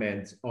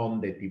requirements on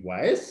the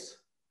device.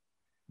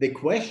 The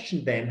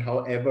question then,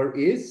 however,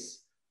 is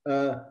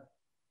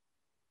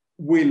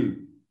will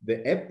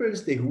the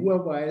Apples, the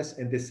Huawei's,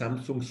 and the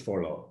Samsungs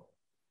follow?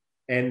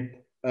 And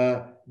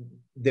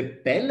the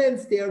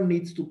balance there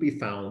needs to be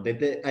found.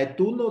 That I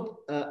do not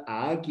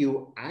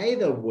argue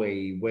either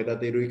way whether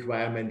the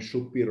requirement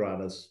should be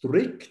rather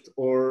strict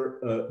or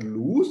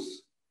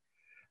loose.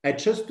 I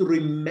just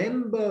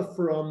remember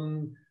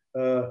from,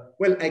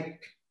 well,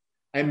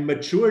 I'm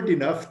matured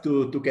enough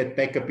to get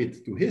back a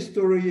bit to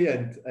history,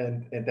 and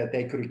I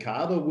take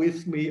Ricardo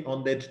with me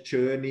on that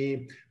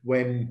journey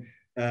when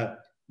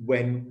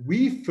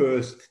we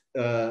first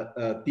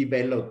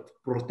developed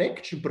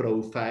protection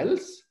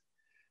profiles,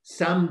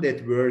 some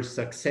that were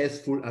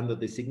successful under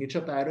the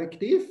signature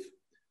directive,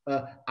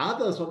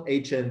 others on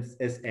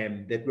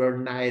HSM that were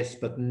nice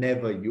but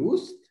never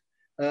used,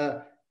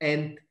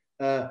 and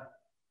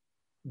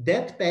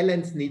that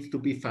balance needs to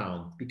be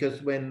found,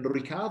 because when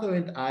Ricardo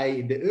and I,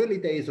 in the early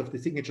days of the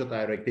signature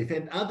directive,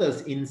 and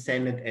others in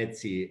SEN and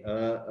ETSI,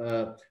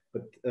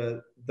 but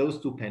those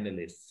two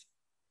panelists,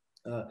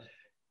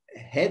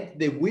 had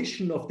the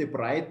vision of the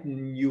bright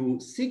new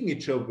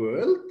signature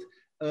world,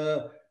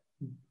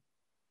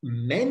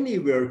 many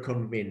were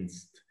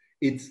convinced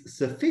it's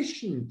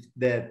sufficient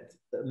that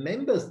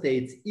member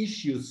states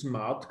issue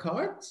smart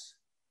cards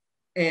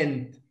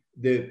and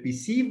the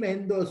PC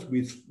vendors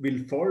will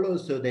follow,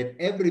 so that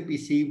every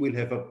PC will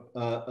have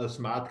a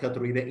smart card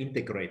reader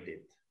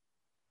integrated.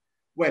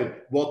 Well,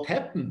 what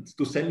happened?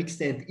 To some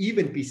extent,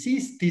 even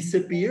PCs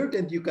disappeared,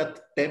 and you got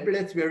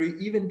tablets where you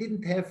even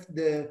didn't have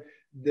the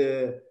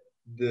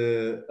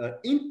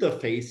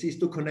interfaces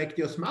to connect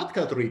your smart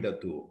card reader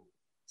to.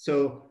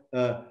 So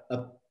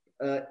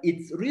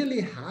it's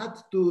really hard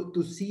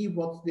to see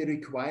what the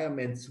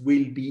requirements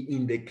will be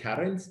in the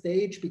current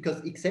stage,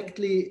 because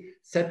exactly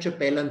such a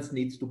balance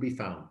needs to be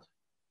found.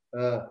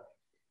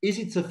 Is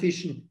it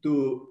sufficient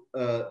to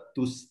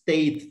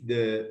state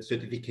the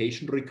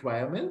certification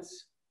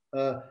requirements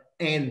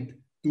and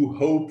to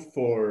hope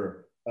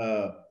for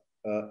Apple,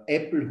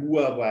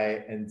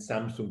 Huawei, and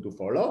Samsung to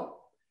follow?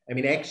 I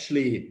mean,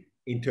 actually,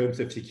 in terms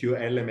of secure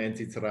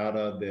elements, it's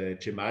rather the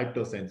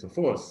Gemaltos and so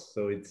forth.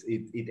 So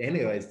it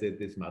anyways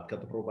the smart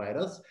card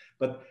providers,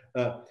 but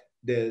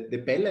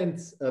the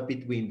balance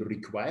between the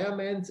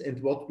requirements and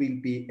what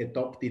will be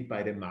adopted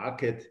by the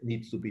market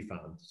needs to be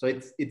found. So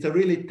it's a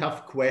really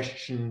tough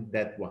question,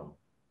 that one.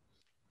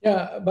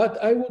 Yeah,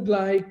 but I would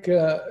like,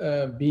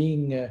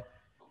 being a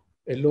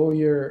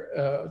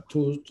lawyer,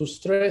 to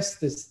stress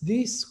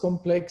this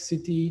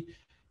complexity.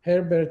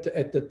 Herbert,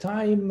 at the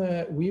time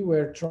we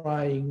were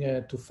trying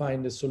to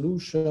find a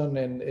solution,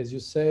 and as you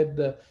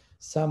said,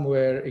 some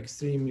were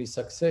extremely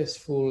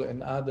successful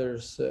and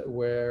others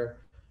were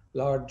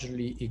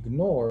largely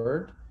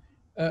ignored.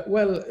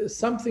 Well,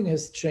 something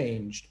has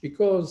changed,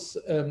 because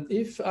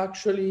if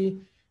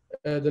actually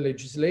the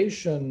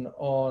legislation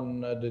on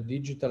the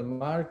digital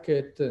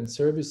market and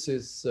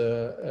services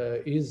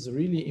is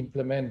really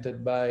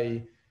implemented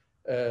by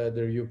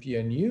the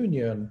European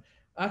Union,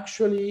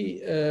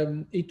 actually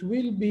it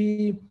will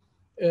be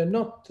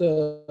not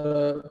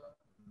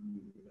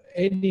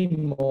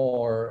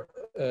anymore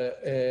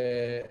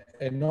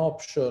an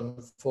option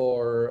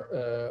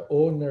for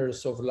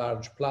owners of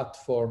large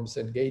platforms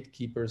and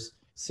gatekeepers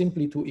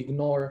simply to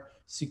ignore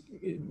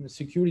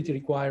security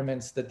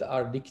requirements that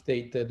are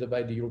dictated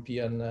by the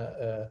European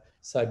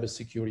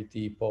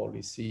cybersecurity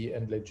policy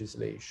and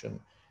legislation.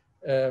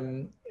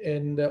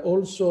 And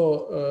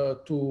also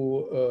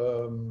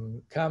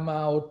to come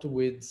out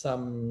with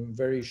some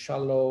very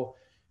shallow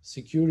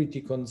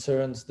security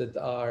concerns that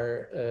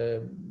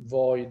are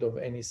void of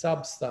any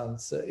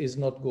substance is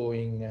not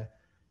going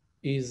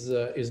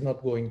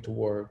to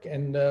work.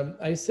 And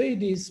I say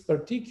this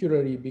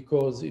particularly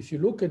because if you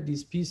look at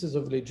these pieces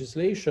of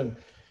legislation,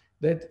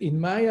 that in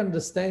my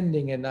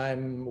understanding, and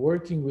I'm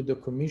working with the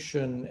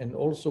Commission and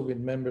also with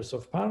members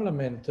of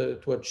Parliament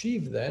to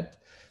achieve that,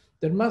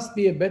 there must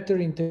be a better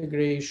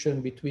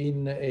integration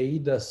between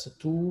eIDAS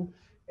 2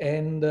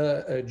 and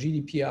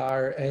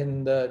GDPR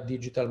and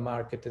Digital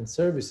Market and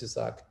Services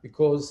Act,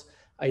 because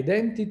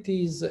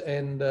identities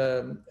and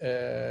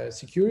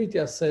security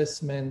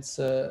assessments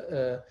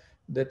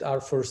that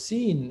are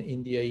foreseen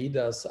in the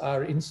eIDAS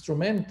are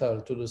instrumental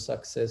to the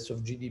success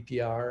of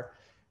GDPR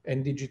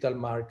and Digital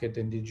Market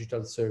and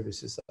Digital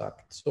Services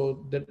Act.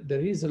 So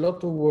there is a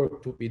lot of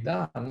work to be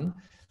done,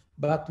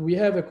 but we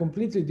have a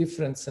completely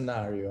different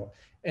scenario.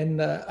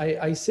 And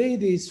I say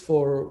this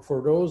for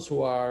those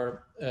who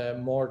are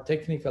more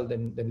technical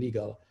than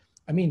legal.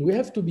 I mean, we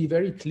have to be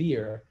very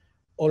clear.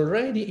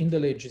 Already in the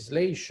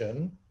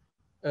legislation,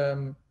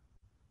 a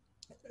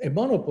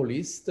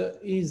monopolist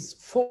is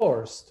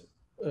forced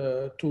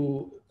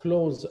to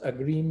close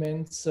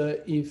agreements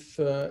if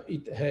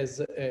it has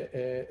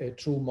a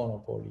true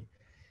monopoly.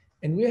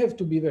 And we have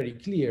to be very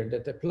clear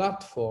that a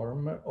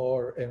platform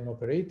or an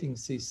operating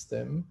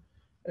system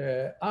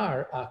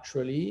are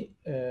actually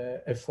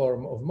a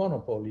form of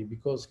monopoly,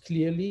 because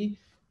clearly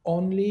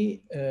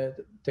only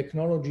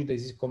technology that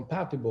is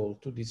compatible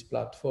to these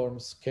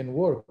platforms can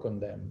work on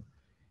them.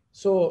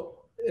 So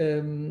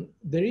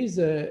there is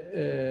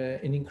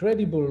an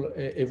incredible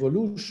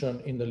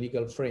evolution in the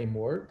legal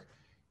framework,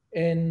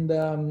 and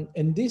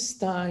this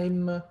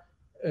time,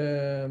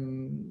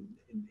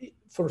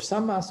 for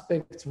some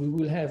aspects, we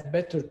will have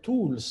better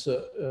tools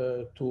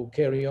to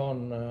carry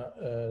on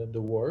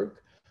the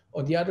work.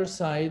 On the other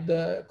side,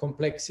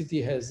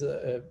 complexity has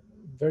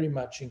very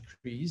much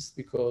increased,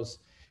 because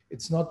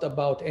it's not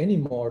about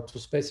anymore to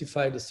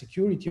specify the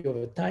security of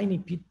a tiny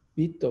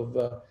bit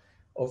of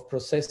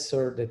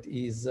processor that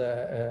is,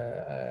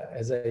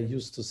 as I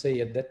used to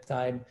say at that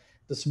time,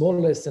 the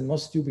smallest and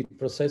most stupid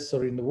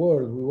processor in the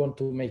world. We want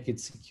to make it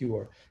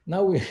secure.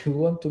 Now we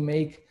want to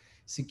make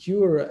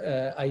secure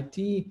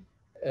IT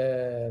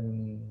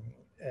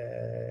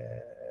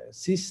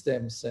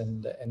systems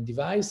and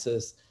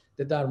devices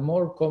that are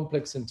more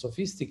complex and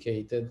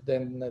sophisticated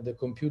than the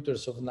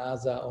computers of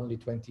NASA only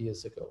 20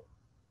 years ago.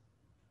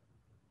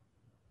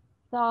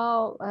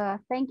 So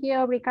thank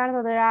you,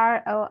 Ricardo. There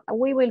are,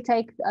 we will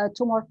take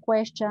 2 more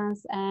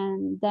questions,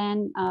 and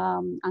then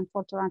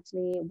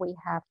unfortunately we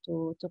have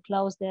to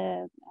close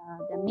the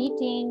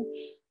meeting.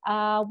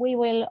 We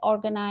will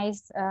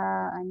organize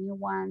a new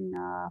one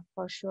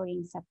for sure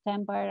in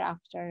September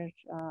after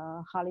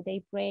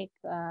holiday break,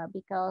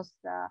 because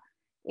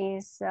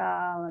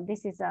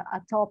this is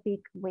a topic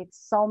with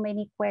so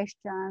many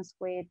questions,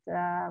 with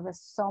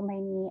so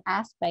many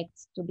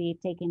aspects to be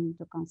taken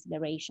into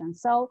consideration.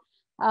 So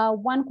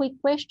one quick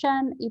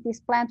question: it is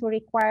planned to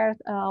require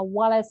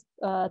well as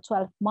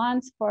 12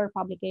 months for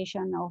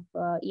publication of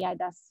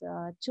eIDAS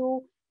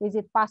 2. Is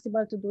it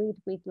possible to do it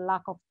with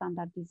lack of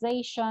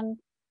standardization?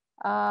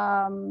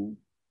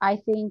 I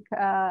think,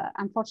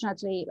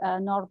 unfortunately,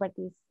 Norbert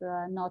is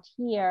not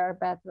here,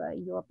 but the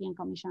European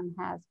Commission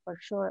has for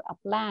sure a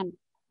plan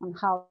on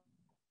how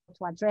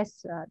to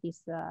address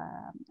these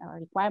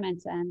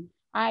requirements. And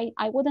I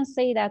wouldn't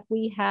say that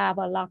we have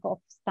a lack of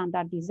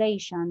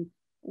standardization.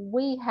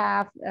 We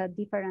have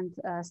different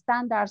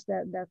standards.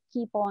 The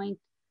key point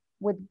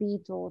would be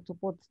to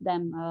put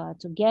them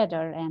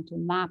together and to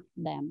map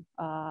them.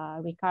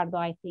 Ricardo,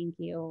 I think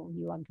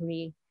you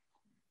agree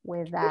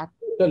with that.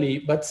 Totally,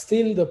 but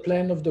still the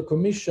plan of the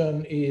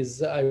Commission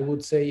is, I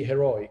would say,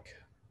 heroic.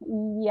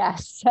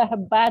 Yes,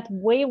 but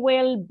we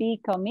will be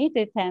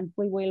committed and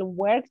we will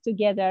work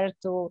together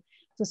to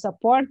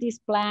support this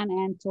plan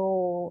and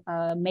to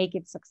make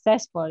it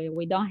successful.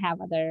 We don't have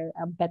a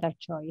better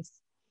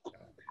choice.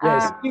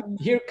 Yes,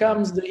 here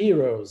comes the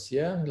heroes,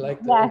 yeah? Like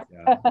yes,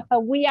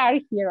 we are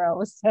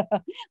heroes.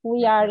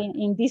 We are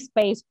in this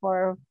space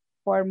for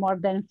more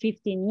than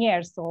 15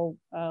 years, so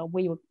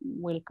we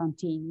will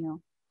continue.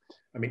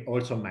 I mean,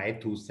 also my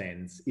 2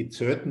 cents. It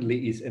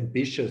certainly is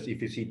ambitious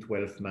if you see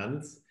 12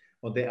 months.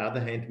 On the other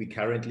hand, we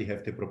currently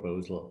have the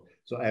proposal.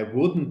 So I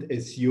wouldn't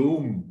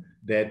assume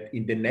that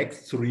in the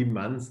next 3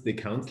 months, the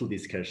council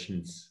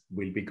discussions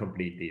will be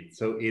completed.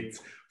 So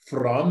it's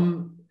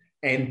from,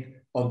 and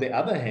on the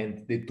other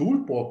hand, the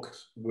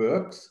toolbox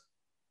work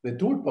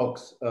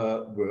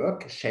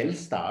shall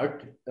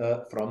start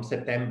from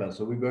September.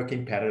 So we work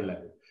in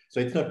parallel. So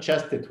it's not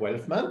just the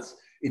 12 months.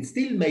 It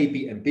still may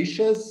be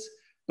ambitious,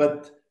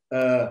 but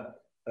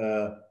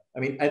I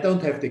mean, I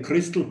don't have the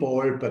crystal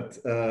ball, but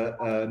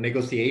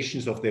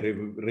negotiations of the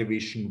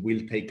revision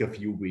will take a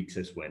few weeks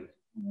as well.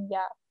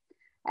 Yeah.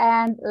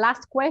 And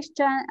last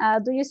question,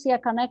 do you see a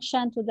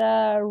connection to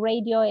the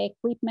radio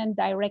equipment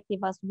directive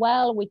as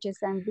well, which is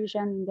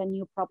envisioned in the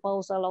new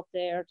proposal of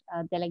their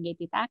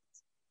delegated act?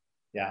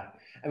 Yeah,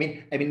 I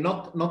mean,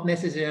 not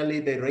necessarily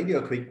the radio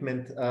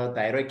equipment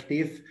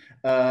directive,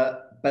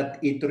 but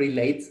it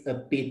relates a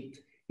bit.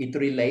 It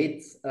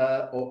relates,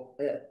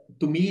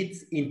 to me,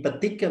 it's in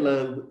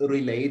particular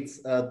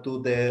relates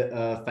to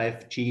the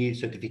 5G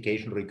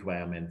certification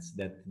requirements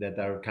that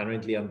are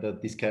currently under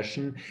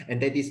discussion.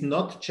 And that is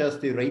not just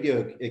the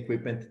radio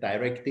equipment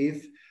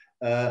directive,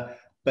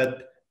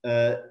 but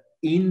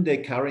in the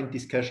current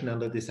discussion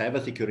under the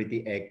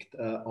Cybersecurity Act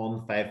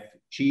on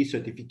 5G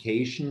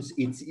certifications,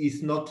 it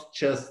is not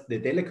just the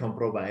telecom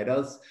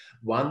providers.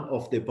 One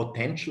of the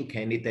potential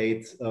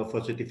candidates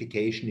for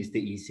certification is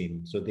the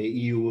eSIM. So the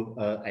EU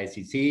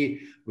ICC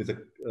with a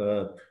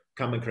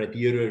common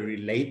criteria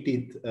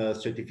related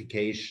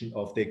certification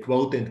of the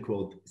quote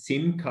unquote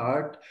SIM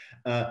card.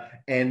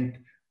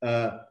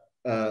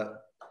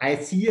 I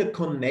see a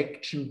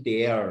connection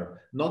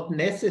there, not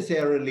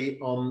necessarily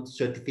on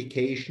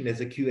certification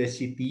as a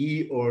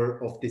QSCD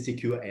or of the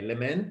secure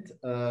element,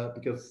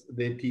 because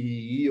the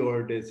TEE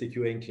or the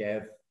secure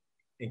enclave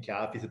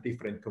is a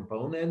different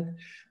component.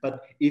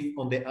 But if,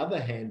 on the other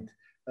hand,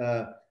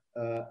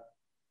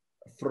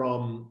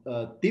 from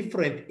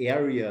different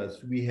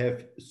areas, we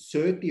have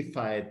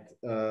certified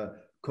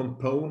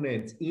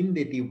components in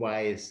the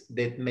device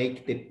that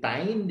make the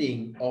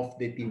binding of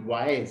the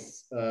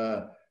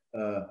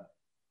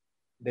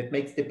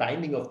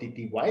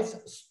device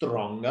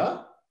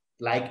stronger,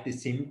 like the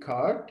SIM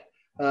card.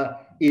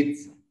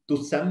 It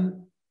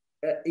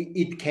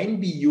can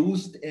be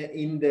used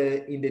in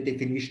the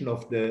definition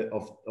of the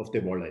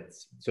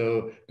wallets.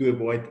 So to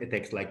avoid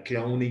attacks like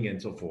cloning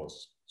and so forth.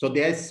 So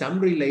there is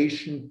some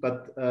relation,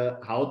 but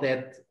how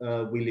that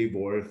will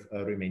evolve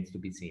remains to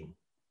be seen.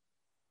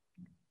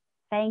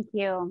 Thank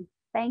you.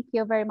 Thank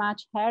you very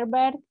much,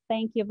 Herbert.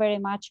 Thank you very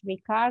much,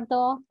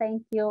 Ricardo.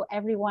 Thank you,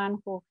 everyone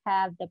who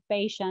had the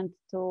patience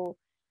to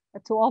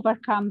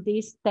overcome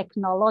these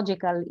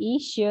technological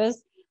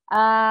issues.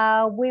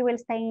 We will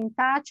stay in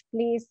touch.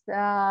 Please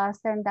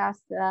send us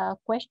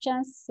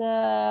questions,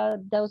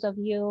 those of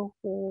you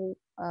who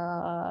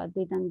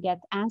didn't get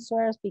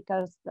answers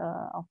because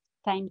of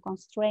time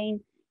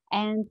constraint.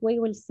 And we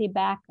will see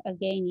back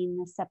again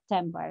in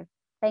September.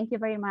 Thank you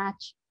very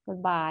much.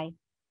 Goodbye.